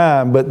at the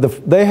time, but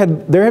there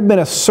had been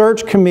a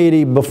search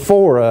committee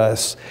before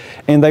us,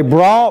 and they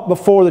brought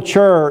before the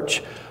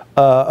church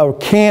a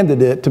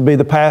candidate to be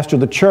the pastor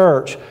of the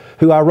church,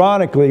 who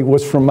ironically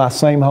was from my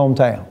same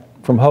hometown,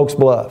 from Oaks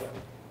Bluff.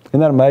 Isn't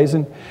that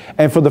amazing?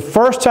 And for the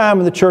first time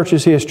in the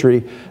church's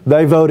history,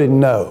 they voted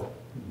no,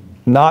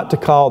 not to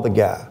call the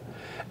guy.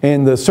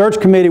 And the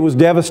search committee was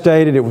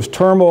devastated. It was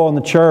turmoil in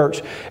the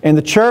church. And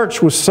the church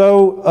was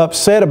so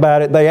upset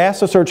about it, they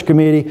asked the search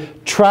committee,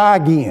 try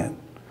again.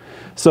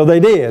 So they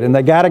did. And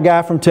they got a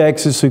guy from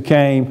Texas who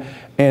came.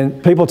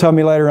 And people told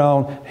me later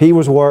on, he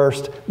was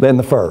worse than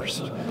the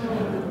first.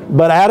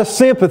 But out of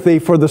sympathy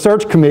for the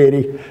search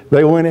committee,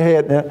 they went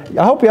ahead. Now,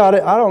 I hope y'all,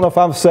 I don't know if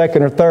I'm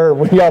second or third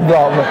when y'all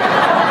brought me.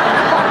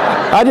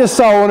 I just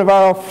saw one of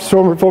our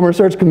former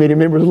search committee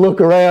members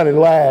look around and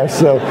laugh.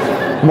 So,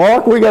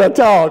 Mark, we got to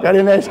talk. I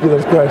didn't ask you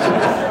those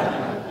questions.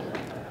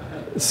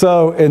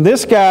 So, and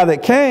this guy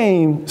that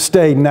came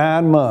stayed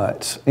 9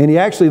 months. And he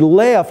actually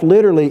left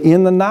literally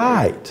in the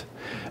night.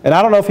 And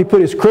I don't know if he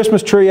put his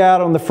Christmas tree out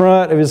on the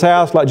front of his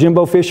house like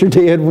Jimbo Fisher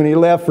did when he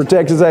left for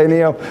Texas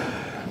A&M.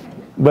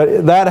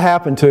 But that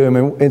happened to him.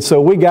 And so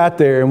we got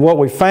there, and what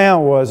we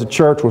found was the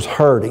church was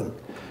hurting.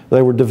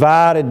 They were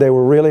divided. They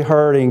were really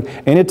hurting.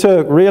 And it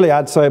took really,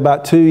 I'd say,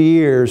 about 2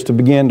 years to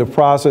begin to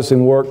process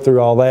and work through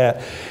all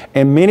that.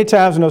 And many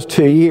times in those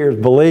 2 years,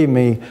 believe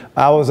me,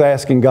 I was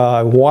asking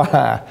God,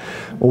 why?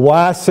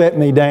 Why set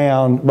me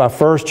down? My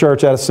first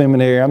church out of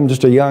seminary, I'm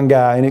just a young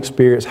guy,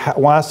 inexperienced.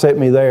 Why set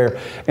me there?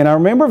 And I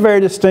remember very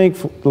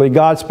distinctly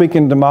God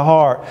speaking to my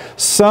heart,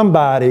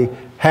 somebody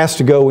has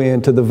to go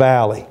into the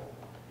valley.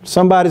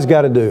 Somebody's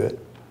got to do it.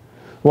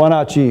 Why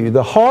not you?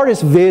 The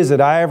hardest visit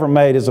I ever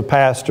made as a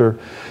pastor,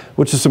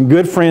 which is some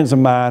good friends of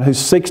mine whose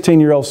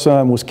 16-year-old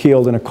son was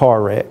killed in a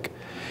car wreck.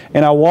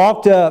 And I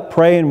walked up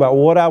praying about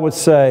what I would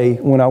say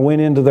when I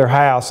went into their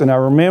house. And I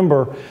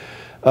remember,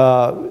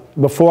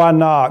 before I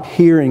knocked,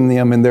 hearing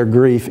them in their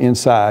grief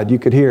inside. You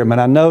could hear them. And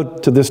I know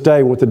to this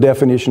day what the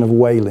definition of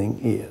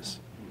wailing is.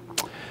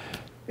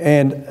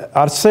 And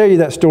I'll tell you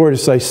that story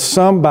to say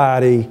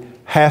somebody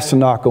has to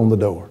knock on the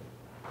door.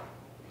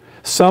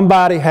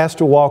 Somebody has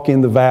to walk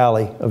in the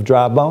valley of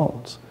dry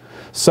bones.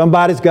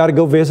 Somebody's got to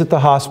go visit the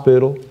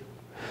hospital.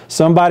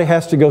 Somebody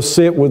has to go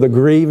sit with a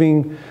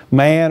grieving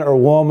man or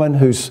woman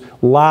whose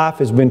life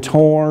has been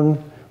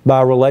torn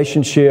by a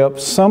relationship.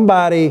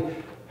 Somebody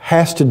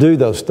has to do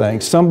those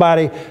things.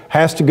 Somebody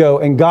has to go.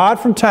 And God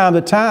from time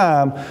to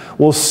time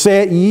will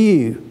set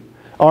you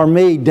or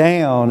me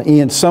down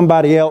in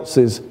somebody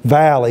else's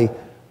valley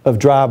of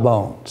dry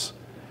bones.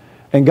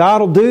 And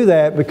God will do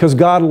that because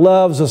God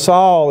loves us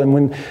all. And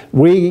when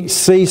we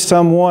see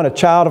someone, a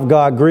child of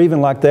God,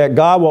 grieving like that,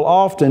 God will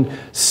often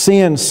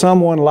send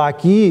someone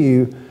like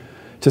you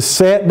to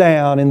sit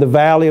down in the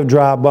valley of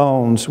dry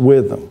bones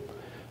with them,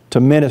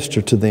 to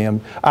minister to them.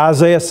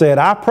 Isaiah said,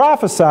 I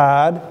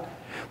prophesied,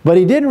 but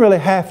he didn't really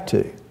have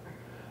to.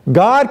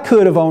 God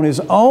could have, on His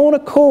own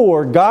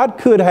accord, God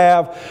could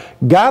have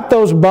got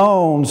those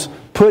bones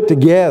put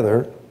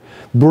together,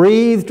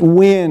 breathed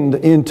wind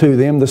into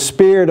them, the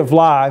Spirit of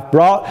life,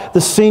 brought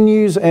the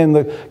sinews and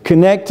the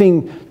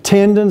connecting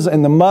tendons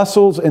and the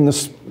muscles and the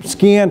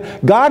skin.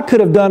 God could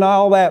have done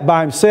all that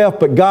by Himself,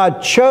 but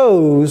God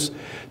chose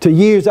to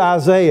use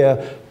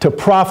Isaiah to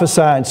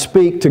prophesy and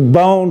speak to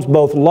bones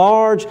both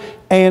large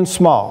and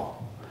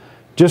small,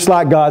 just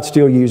like God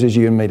still uses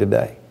you and me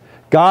today.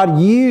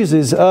 God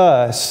uses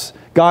us,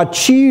 God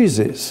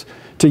chooses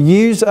to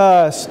use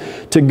us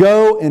to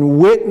go and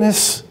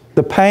witness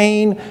the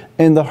pain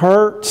and the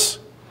hurts,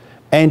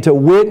 and to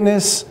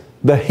witness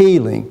the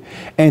healing,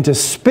 and to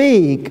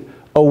speak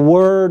a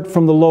word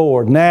from the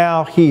Lord.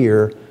 Now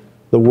hear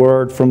the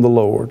word from the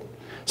Lord.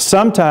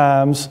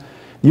 Sometimes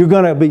you're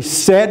going to be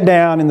set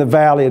down in the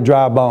valley of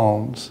dry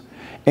bones,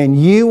 and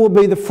you will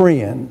be the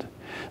friend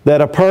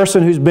that a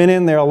person who's been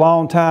in there a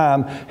long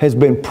time has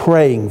been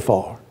praying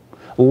for,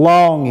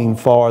 longing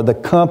for the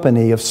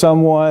company of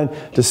someone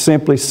to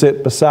simply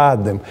sit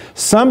beside them.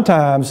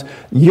 Sometimes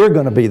you're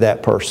going to be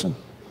that person.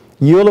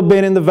 You'll have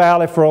been in the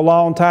valley for a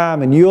long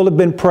time, and you'll have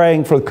been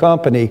praying for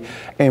company,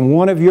 and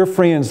one of your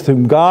friends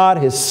whom God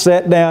has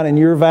set down in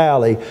your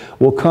valley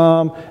will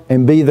come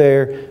and be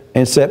there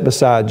and sit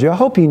beside you. I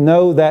hope you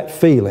know that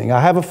feeling. I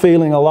have a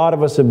feeling a lot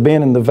of us have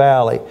been in the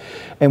valley,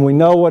 and we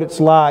know what it's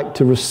like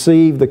to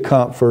receive the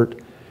comfort.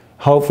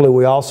 Hopefully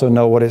we also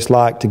know what it's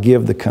like to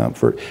give the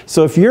comfort.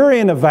 So if you're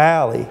in a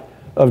valley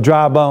of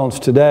dry bones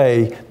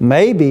today,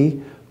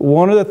 maybe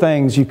one of the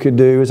things you could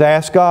do is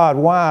ask God,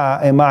 why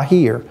am I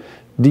here?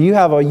 Do you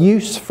have a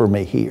use for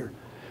me here?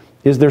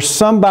 Is there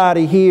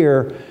somebody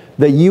here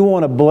that you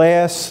want to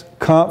bless,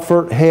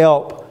 comfort,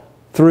 help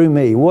through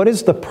me? What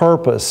is the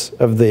purpose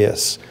of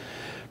this?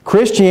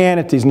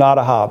 Christianity is not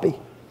a hobby.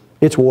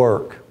 It's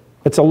work.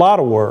 It's a lot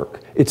of work.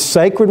 It's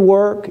sacred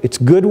work. It's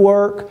good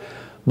work.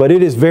 But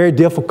it is very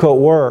difficult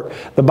work.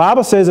 The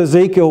Bible says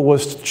Ezekiel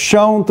was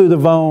shown through the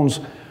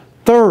bones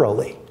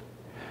thoroughly.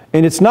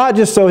 And it's not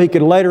just so he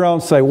could later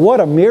on say,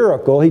 what a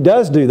miracle. He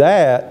does do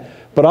that.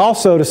 But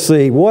also to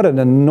see what an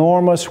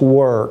enormous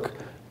work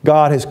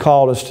God has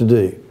called us to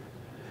do.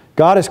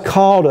 God has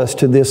called us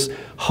to this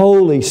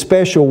holy,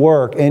 special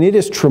work, and it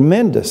is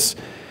tremendous.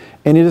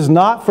 And it is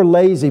not for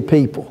lazy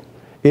people.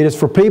 It is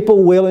for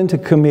people willing to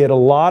commit a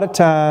lot of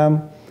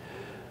time,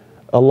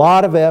 a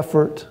lot of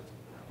effort,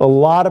 a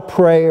lot of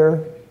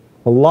prayer,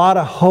 a lot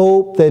of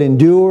hope that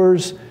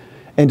endures,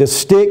 and to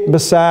stick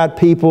beside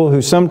people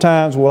who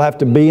sometimes will have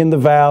to be in the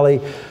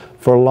valley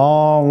for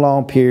long,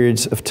 long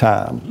periods of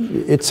time.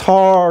 It's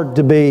hard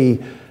to be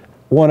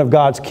one of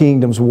God's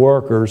kingdom's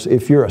workers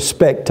if you're a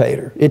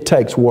spectator. It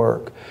takes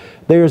work.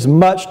 There's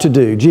much to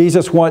do.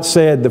 Jesus once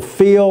said, the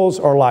fields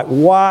are like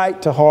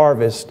white to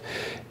harvest,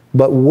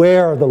 but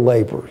where are the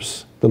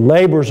laborers? The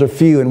laborers are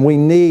few, and we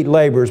need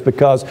laborers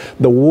because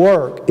the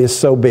work is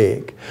so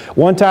big.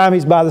 One time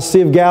He's by the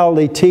Sea of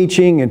Galilee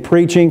teaching and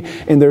preaching,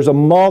 and there's a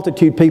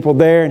multitude of people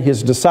there, and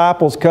His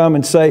disciples come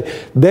and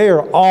say, they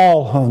are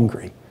all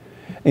hungry.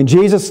 And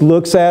Jesus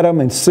looks at them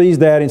and sees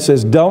that and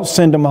says, don't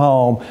send them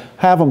home.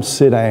 Have them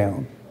sit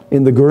down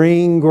in the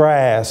green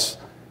grass,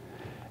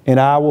 and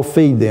I will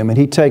feed them. And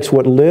He takes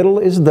what little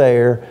is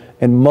there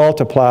and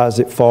multiplies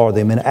it for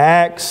them. In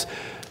Acts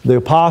The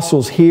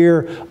apostles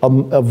hear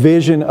a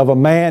vision of a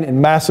man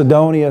in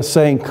Macedonia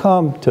saying,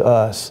 "Come to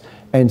us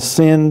and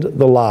send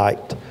the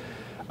light."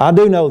 I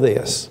do know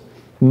this.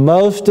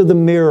 Most of the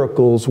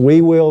miracles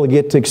we will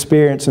get to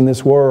experience in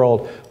this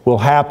world will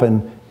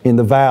happen in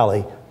the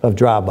valley of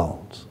dry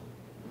bones.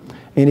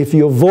 And if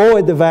you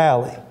avoid the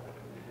valley,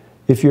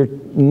 if you're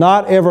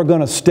not ever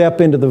going to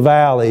step into the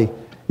valley,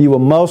 you will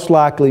most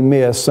likely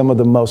miss some of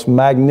the most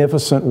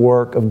magnificent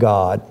work of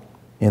God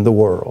in the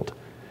world.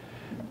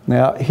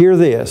 Now, hear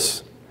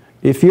this.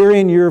 If you're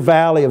in your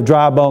valley of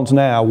dry bones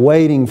now,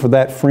 waiting for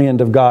that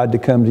friend of God to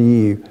come to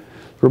you,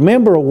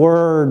 remember a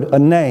word, a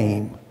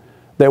name,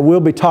 that we'll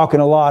be talking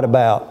a lot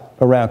about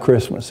around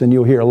Christmas, and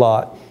you'll hear a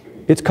lot.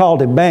 It's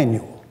called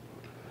Emmanuel.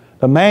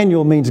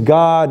 Emmanuel means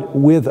God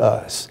with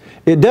us.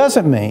 It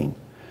doesn't mean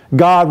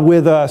God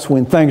with us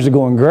when things are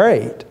going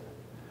great.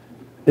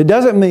 It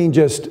doesn't mean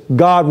just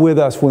God with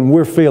us when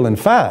we're feeling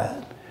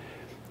fine.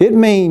 It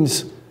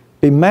means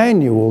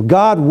Emmanuel,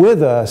 God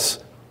with us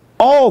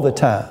all the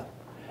time,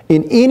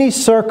 in any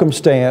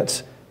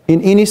circumstance,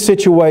 in any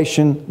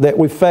situation that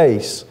we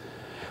face.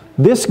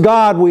 This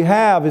God we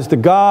have is the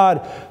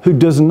God who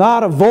does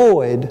not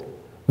avoid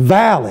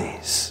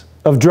valleys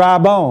of dry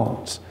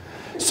bones.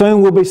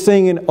 Soon we'll be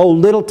singing, "O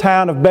little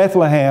town of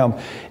Bethlehem,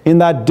 in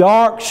thy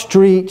dark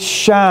streets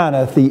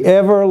shineth the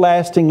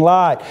everlasting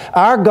light."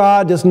 Our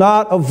God does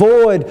not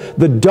avoid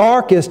the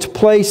darkest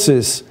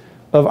places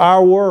of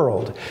our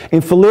world.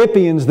 In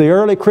Philippians, the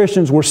early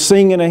Christians were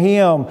singing a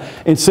hymn.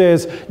 It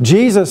says,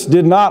 Jesus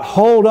did not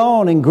hold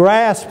on and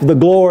grasp the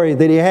glory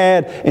that He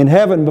had in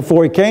heaven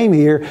before He came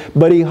here,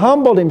 but He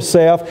humbled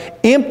Himself,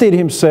 emptied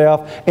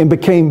Himself, and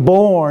became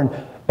born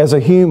as a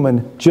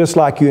human just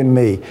like you and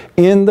me.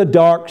 In the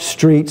dark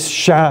streets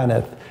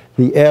shineth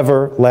the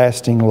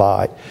everlasting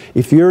light.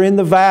 If you're in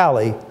the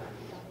valley,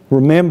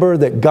 remember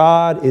that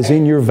God is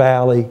in your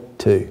valley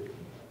too.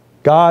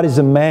 God is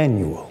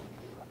Emmanuel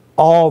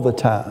all the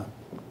time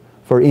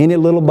for any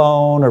little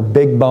bone or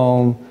big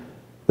bone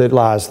that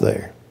lies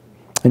there.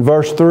 In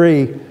verse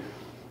 3,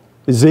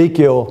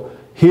 Ezekiel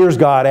hears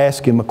God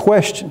ask him a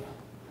question.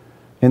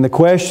 And the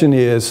question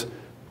is,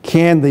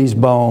 can these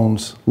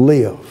bones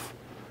live?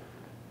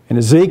 And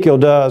Ezekiel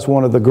does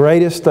one of the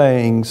greatest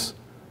things,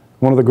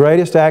 one of the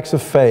greatest acts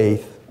of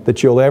faith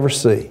that you'll ever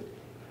see.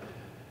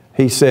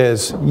 He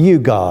says, "You,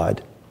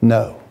 God,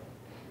 know.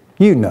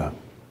 You know."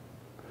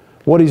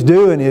 What he's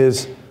doing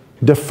is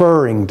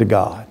deferring to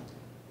God.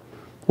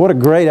 What a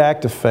great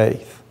act of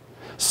faith.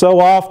 So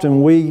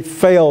often we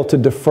fail to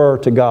defer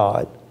to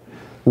God.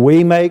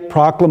 We make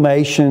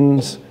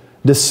proclamations,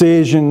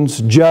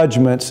 decisions,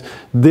 judgments.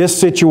 This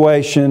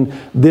situation,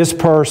 this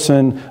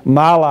person,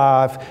 my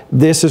life,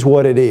 this is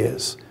what it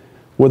is.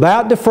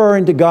 Without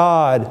deferring to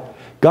God,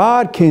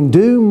 God can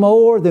do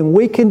more than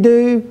we can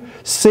do,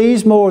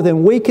 sees more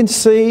than we can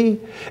see,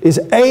 is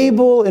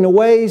able in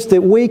ways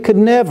that we could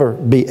never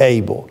be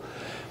able.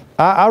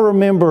 I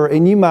remember,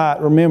 and you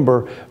might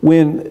remember,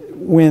 when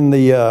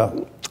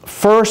the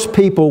first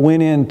people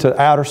went into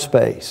outer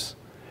space,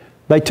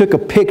 they took a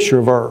picture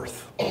of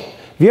Earth. Have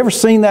you ever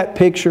seen that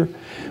picture?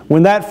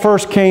 When that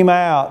first came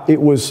out,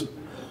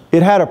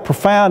 it had a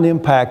profound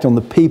impact on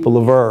the people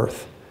of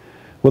Earth.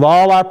 With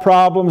all our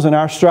problems and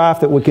our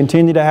strife that we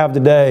continue to have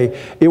today,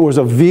 it was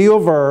a view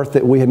of Earth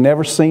that we had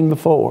never seen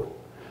before.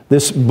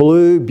 This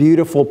blue,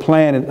 beautiful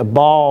planet, a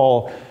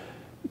ball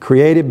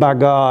created by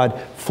God,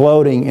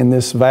 floating in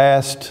this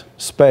vast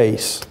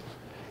space.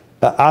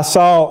 I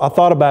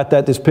thought about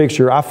this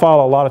picture. I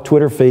follow a lot of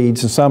Twitter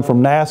feeds, and some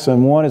from NASA,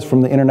 and one is from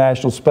the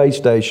International Space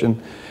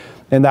Station.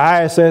 And the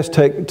ISS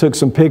took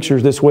some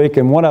pictures this week,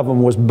 and one of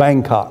them was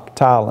Bangkok,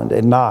 Thailand,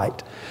 at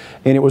night.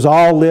 And it was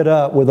all lit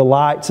up with the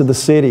lights of the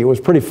city. It was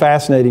pretty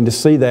fascinating to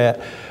see that.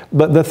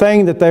 But the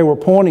thing that they were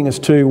pointing us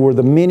to were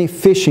the many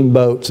fishing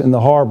boats in the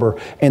harbor,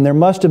 and there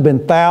must have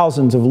been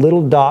thousands of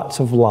little dots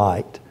of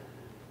light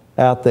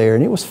out there.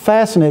 And it was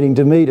fascinating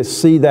to me to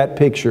see that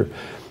picture.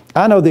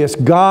 I know this,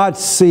 God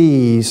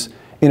sees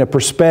in a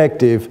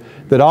perspective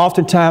that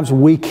oftentimes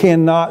we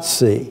cannot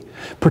see,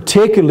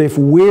 particularly if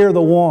we're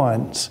the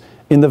ones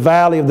in the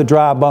valley of the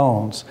dry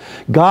bones.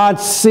 God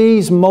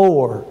sees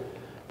more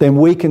than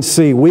we can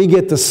see. We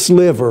get the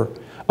sliver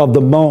of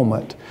the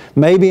moment.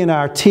 Maybe in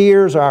our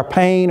tears, or our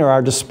pain, or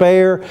our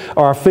despair,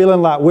 or our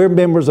feeling like we're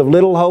members of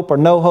Little Hope or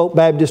No Hope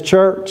Baptist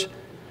Church,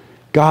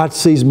 God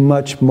sees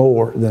much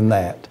more than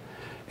that.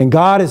 And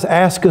God has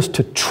asked us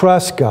to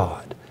trust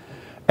God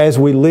as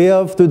we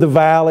live through the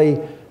valley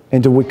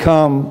until we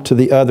come to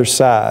the other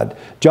side.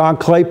 John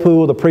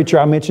Claypool, the preacher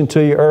I mentioned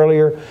to you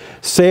earlier,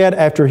 said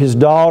after his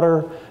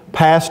daughter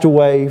passed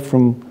away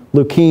from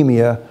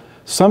leukemia,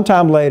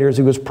 sometime later as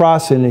he was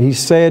processing it, he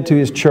said to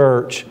his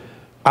church,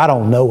 "I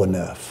don't know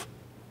enough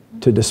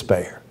to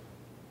despair.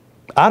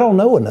 I don't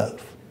know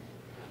enough."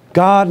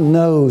 God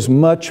knows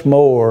much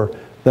more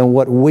than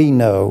what we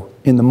know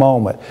in the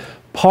moment.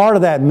 Part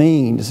of that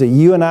means that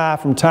you and I,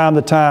 from time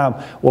to time,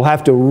 will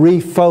have to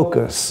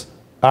refocus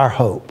our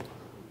hope.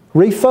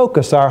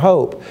 Refocus our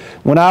hope.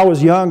 When I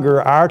was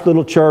younger, our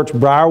little church,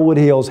 Briarwood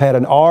Hills, had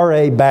an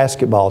RA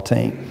basketball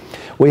team.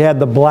 We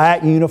had the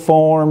black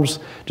uniforms,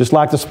 just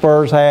like the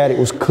Spurs had. It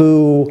was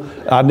cool.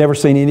 I'd never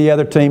seen any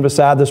other team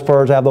beside the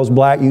Spurs have those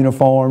black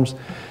uniforms.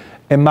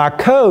 And my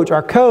coach,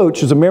 our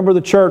coach, as a member of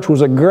the church,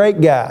 was a great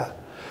guy.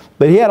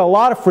 But he had a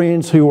lot of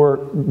friends who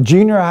were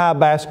junior high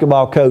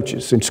basketball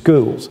coaches in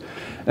schools.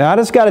 And I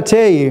just got to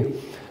tell you,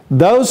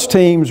 those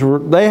teams,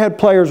 they had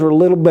players who were a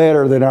little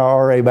better than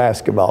our RA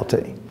basketball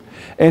team.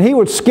 And he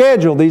would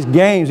schedule these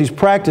games, these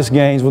practice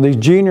games with these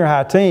junior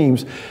high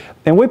teams.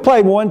 And we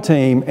played one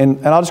team,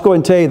 and I'll just go ahead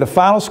and tell you, the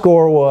final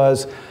score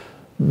was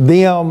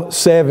them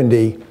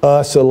 70,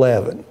 us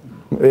 11.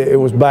 It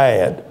was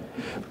bad.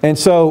 And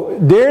so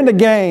during the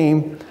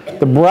game,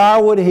 the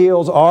Briarwood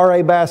Hills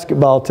RA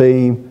basketball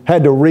team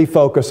had to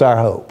refocus our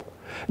hope.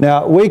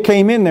 Now, we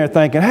came in there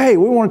thinking, hey,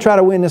 we want to try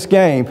to win this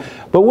game.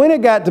 But when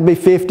it got to be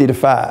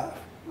 50-5,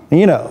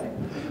 you know,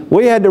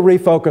 we had to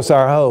refocus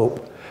our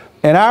hope.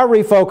 And our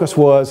refocus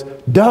was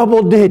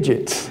double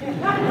digits.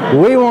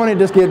 We wanted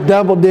to get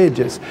double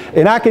digits.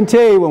 And I can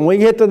tell you, when we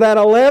get to that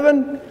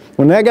 11,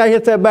 when that guy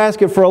hits that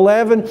basket for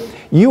 11,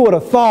 you would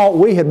have thought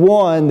we had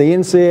won the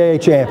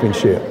NCAA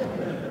championship.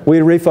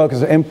 We'd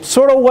refocus. And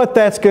sort of what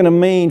that's going to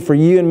mean for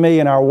you and me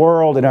in our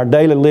world and our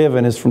daily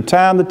living is from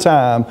time to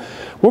time,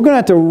 we're going to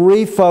have to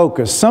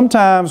refocus.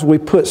 Sometimes we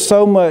put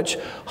so much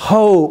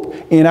hope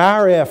in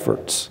our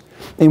efforts,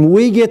 and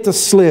we get the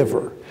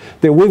sliver,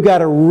 that we've got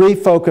to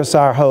refocus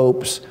our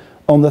hopes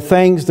on the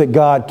things that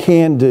God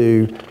can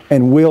do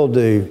and will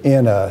do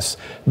in us.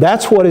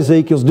 That's what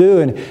Ezekiel's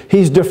doing.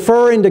 He's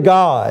deferring to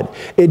God.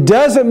 It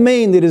doesn't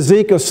mean that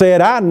Ezekiel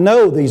said, I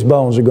know these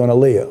bones are going to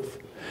live,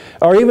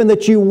 or even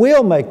that you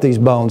will make these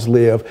bones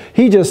live.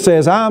 He just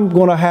says, I'm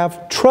going to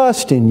have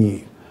trust in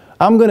you.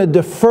 I'm going to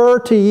defer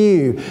to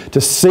you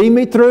to see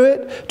me through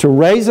it, to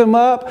raise them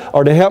up,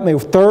 or to help me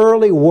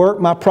thoroughly work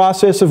my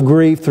process of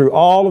grief through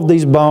all of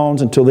these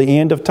bones until the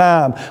end of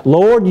time.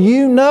 Lord,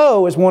 you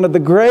know, is one of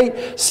the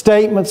great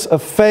statements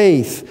of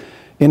faith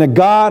in a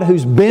God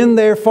who's been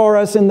there for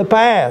us in the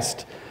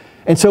past.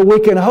 And so we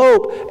can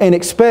hope and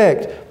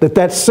expect that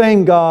that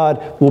same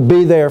God will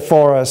be there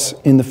for us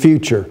in the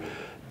future.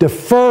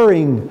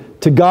 Deferring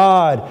to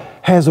God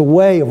has a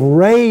way of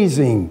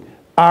raising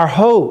our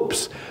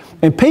hopes.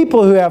 And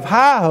people who have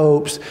high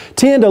hopes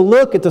tend to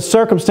look at the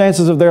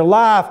circumstances of their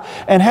life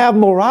and have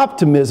more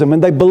optimism,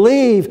 and they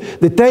believe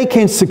that they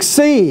can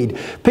succeed.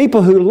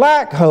 People who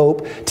lack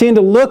hope tend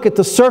to look at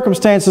the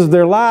circumstances of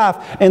their life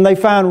and they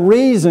find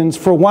reasons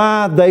for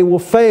why they will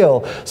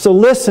fail. So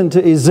listen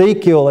to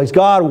Ezekiel as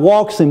God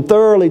walks him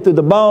thoroughly through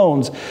the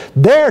bones.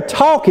 They're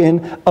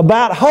talking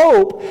about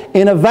hope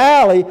in a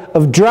valley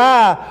of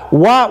dry,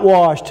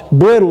 whitewashed,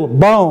 brittle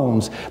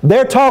bones.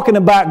 They're talking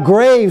about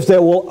graves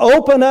that will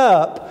open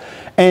up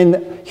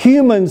and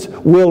humans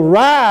will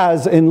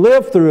rise and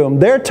live through them.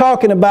 They're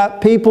talking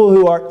about people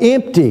who are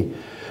empty,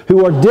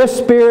 who are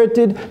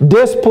dispirited,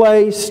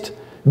 displaced,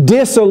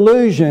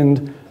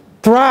 disillusioned,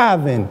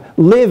 thriving,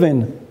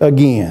 living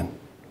again.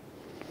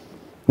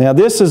 Now,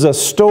 this is a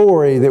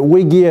story that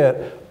we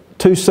get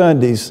 2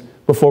 Sundays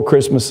before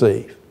Christmas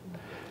Eve.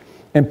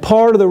 And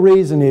part of the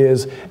reason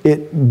is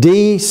it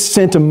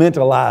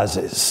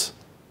desentimentalizes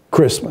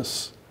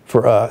Christmas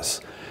for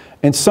us.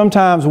 And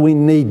sometimes we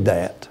need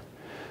that.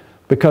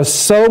 Because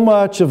so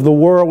much of the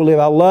world we live,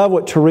 I love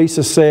what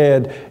Teresa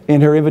said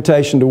in her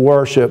invitation to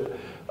worship,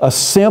 a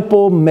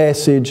simple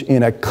message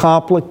in a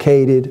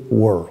complicated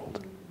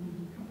world.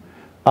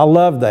 I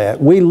love that.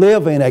 We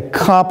live in a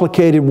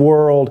complicated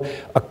world,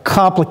 a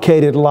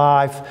complicated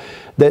life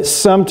that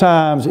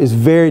sometimes is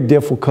very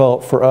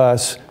difficult for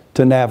us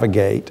to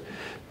navigate.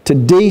 To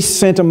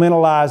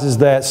desentimentalize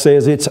that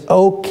says it's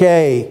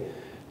okay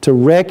to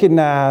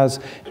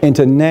recognize and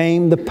to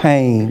name the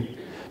pain,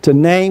 to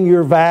name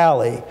your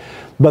valley.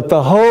 But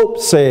the hope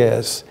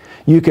says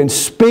you can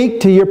speak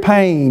to your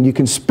pain, you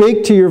can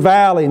speak to your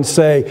valley and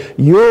say,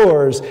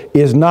 yours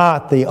is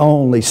not the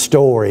only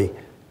story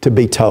to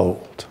be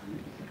told.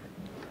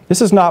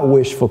 This is not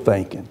wishful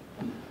thinking.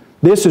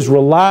 This is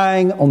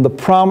relying on the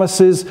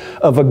promises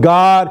of a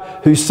God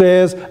who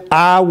says,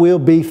 I will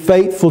be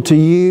faithful to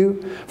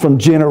you from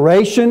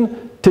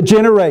generation to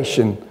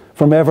generation,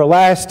 from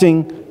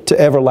everlasting to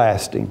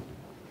everlasting.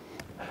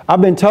 I've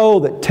been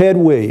told that Ted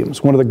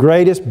Williams, one of the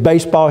greatest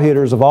baseball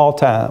hitters of all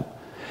time,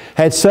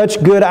 had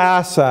such good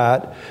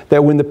eyesight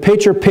that when the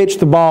pitcher pitched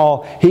the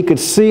ball, he could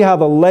see how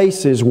the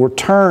laces were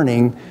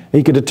turning.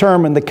 He could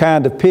determine the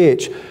kind of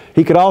pitch.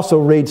 He could also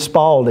read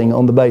Spalding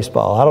on the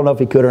baseball. I don't know if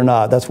he could or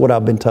not. That's what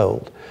I've been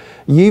told.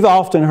 You've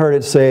often heard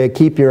it said,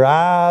 keep your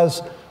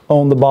eyes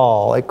on the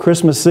ball. At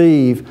Christmas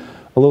Eve,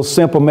 a little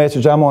simple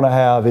message I'm going to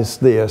have is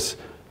this: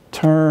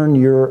 turn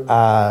your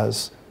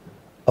eyes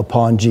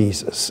upon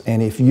Jesus.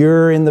 And if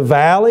you're in the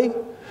valley,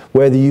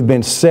 whether you've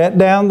been set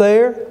down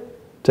there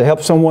to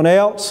help someone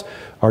else,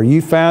 or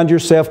you found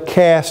yourself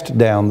cast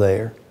down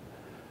there,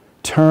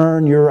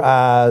 turn your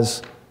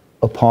eyes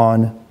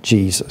upon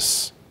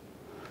Jesus.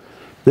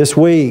 This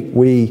week,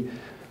 we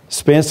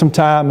spent some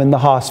time in the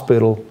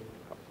hospital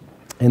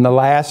in the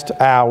last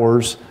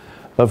hours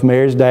of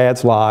Mary's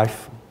dad's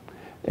life.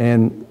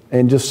 And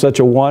and just such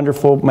a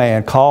wonderful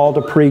man, called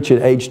to preach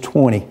at age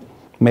 20,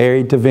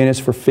 married to Venice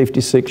for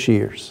 56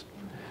 years.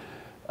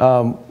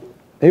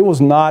 It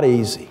was not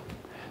easy.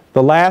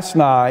 The last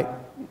night,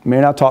 Mary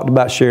and I talked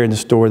about sharing the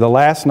story. The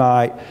last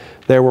night,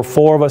 there were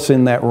 4 of us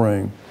in that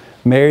room.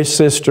 Mary's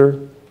sister,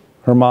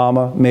 her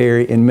mama,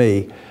 Mary, and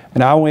me.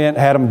 And I went and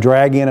had them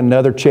drag in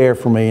another chair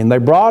for me. And they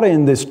brought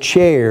in this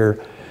chair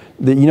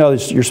that, you know,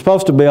 you're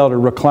supposed to be able to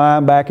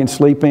recline back and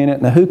sleep in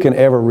it. Now, who can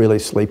ever really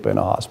sleep in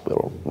a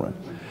hospital room?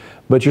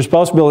 But you're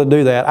supposed to be able to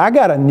do that. I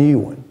got a new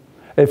one.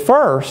 At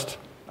first,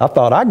 I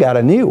thought I got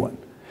a new one.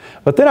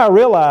 But then I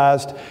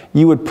realized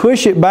you would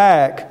push it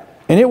back,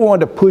 and it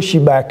wanted to push you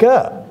back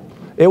up.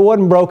 It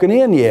wasn't broken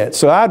in yet.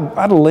 So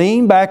I'd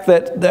lean back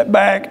that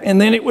back, and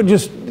then it would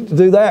just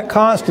do that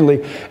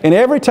constantly. And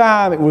every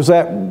time it was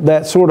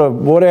that sort of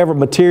whatever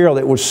material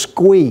that would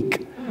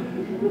squeak.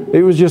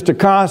 It was just a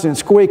constant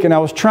squeak, and I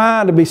was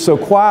trying to be so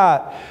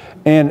quiet.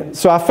 And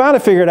so I finally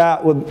figured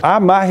out with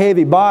my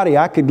heavy body,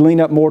 I could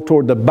lean up more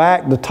toward the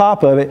back, the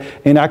top of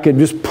it, and I could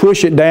just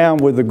push it down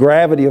with the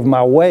gravity of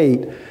my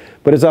weight.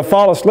 But as I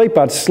fall asleep,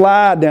 I'd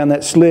slide down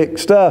that slick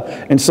stuff.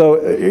 And so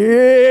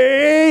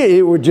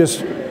it would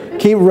just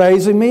keep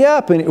raising me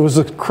up. And it was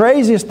the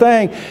craziest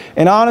thing.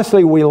 And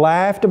honestly, we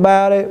laughed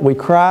about it. We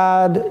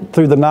cried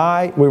through the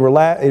night.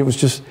 It was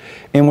just,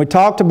 and we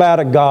talked about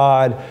a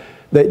God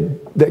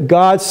that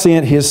God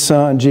sent His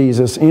Son,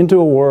 Jesus, into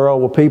a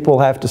world where people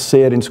have to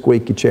sit in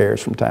squeaky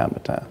chairs from time to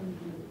time.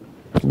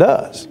 It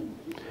does.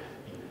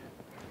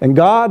 And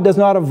God does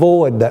not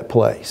avoid that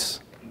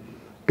place.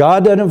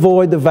 God doesn't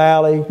avoid the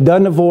valley,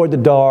 doesn't avoid the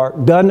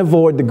dark, doesn't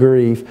avoid the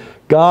grief.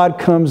 God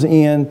comes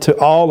into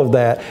all of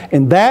that.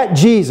 And that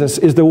Jesus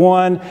is the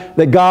one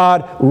that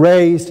God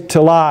raised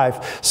to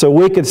life. So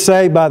we could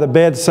say by the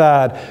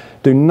bedside,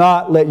 do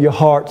not let your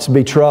hearts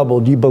be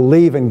troubled. You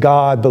believe in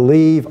God,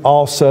 believe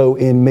also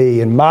in me.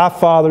 In my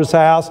Father's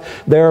house,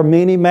 there are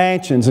many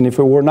mansions. And if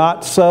it were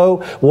not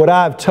so, would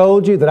I have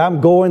told you that I'm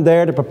going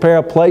there to prepare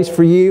a place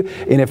for you?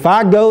 And if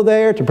I go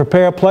there to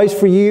prepare a place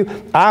for you,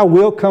 I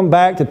will come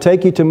back to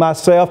take you to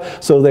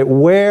myself, so that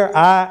where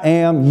I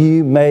am,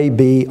 you may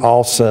be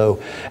also.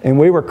 And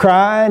we were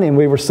crying and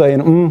we were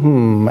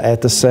saying,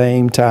 at the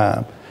same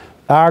time.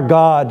 Our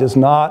God does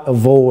not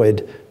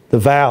avoid the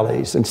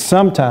valleys. And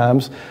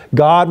sometimes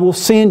God will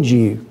send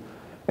you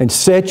and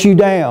set you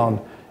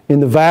down in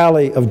the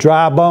valley of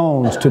dry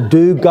bones to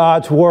do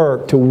God's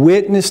work, to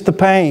witness the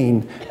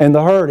pain and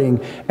the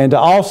hurting, and to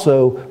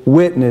also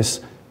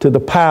witness to the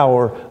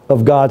power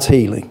of God's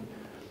healing.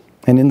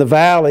 And in the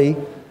valley,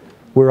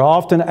 we're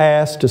often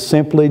asked to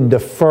simply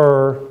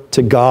defer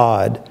to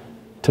God,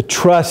 to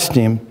trust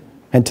Him,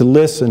 and to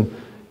listen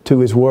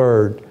to His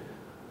Word.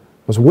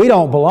 Because we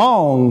don't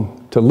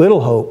belong to Little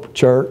Hope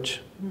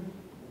Church.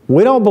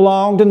 We don't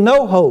belong to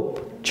No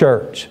Hope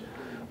Church.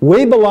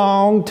 We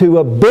belong to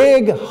a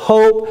big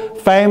hope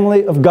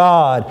family of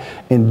God.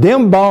 And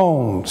them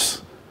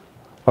bones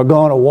are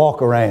going to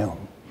walk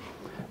around.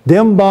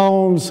 Them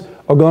bones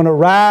are going to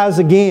rise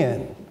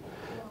again.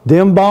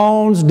 Them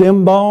bones,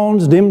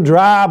 them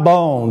dry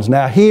bones.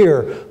 Now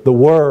hear the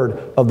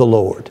word of the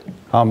Lord.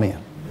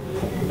 Amen.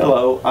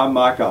 Hello, I'm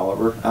Mike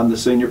Oliver. I'm the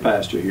senior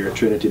pastor here at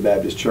Trinity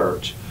Baptist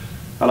Church.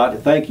 I'd like to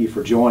thank you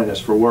for joining us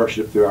for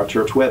worship through our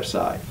church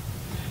website.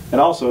 And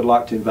also I'd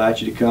like to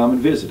invite you to come and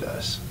visit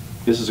us.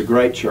 This is a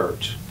great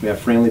church. We have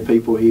friendly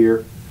people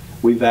here.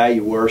 We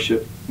value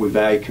worship. We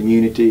value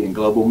community and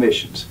global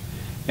missions.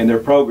 And there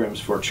are programs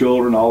for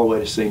children all the way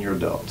to senior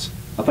adults.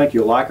 I think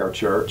you'll like our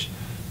church,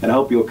 and I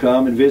hope you'll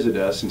come and visit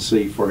us and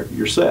see for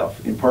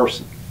yourself in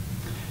person.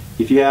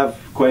 If you have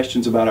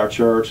questions about our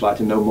church, like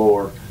to know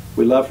more,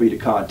 we'd love for you to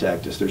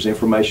contact us. There's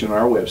information on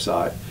our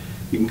website.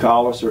 You can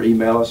call us or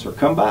email us or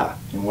come by,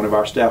 and one of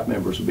our staff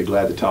members will be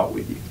glad to talk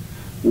with you.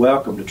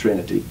 Welcome to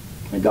Trinity,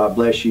 and God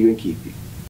bless you and keep you.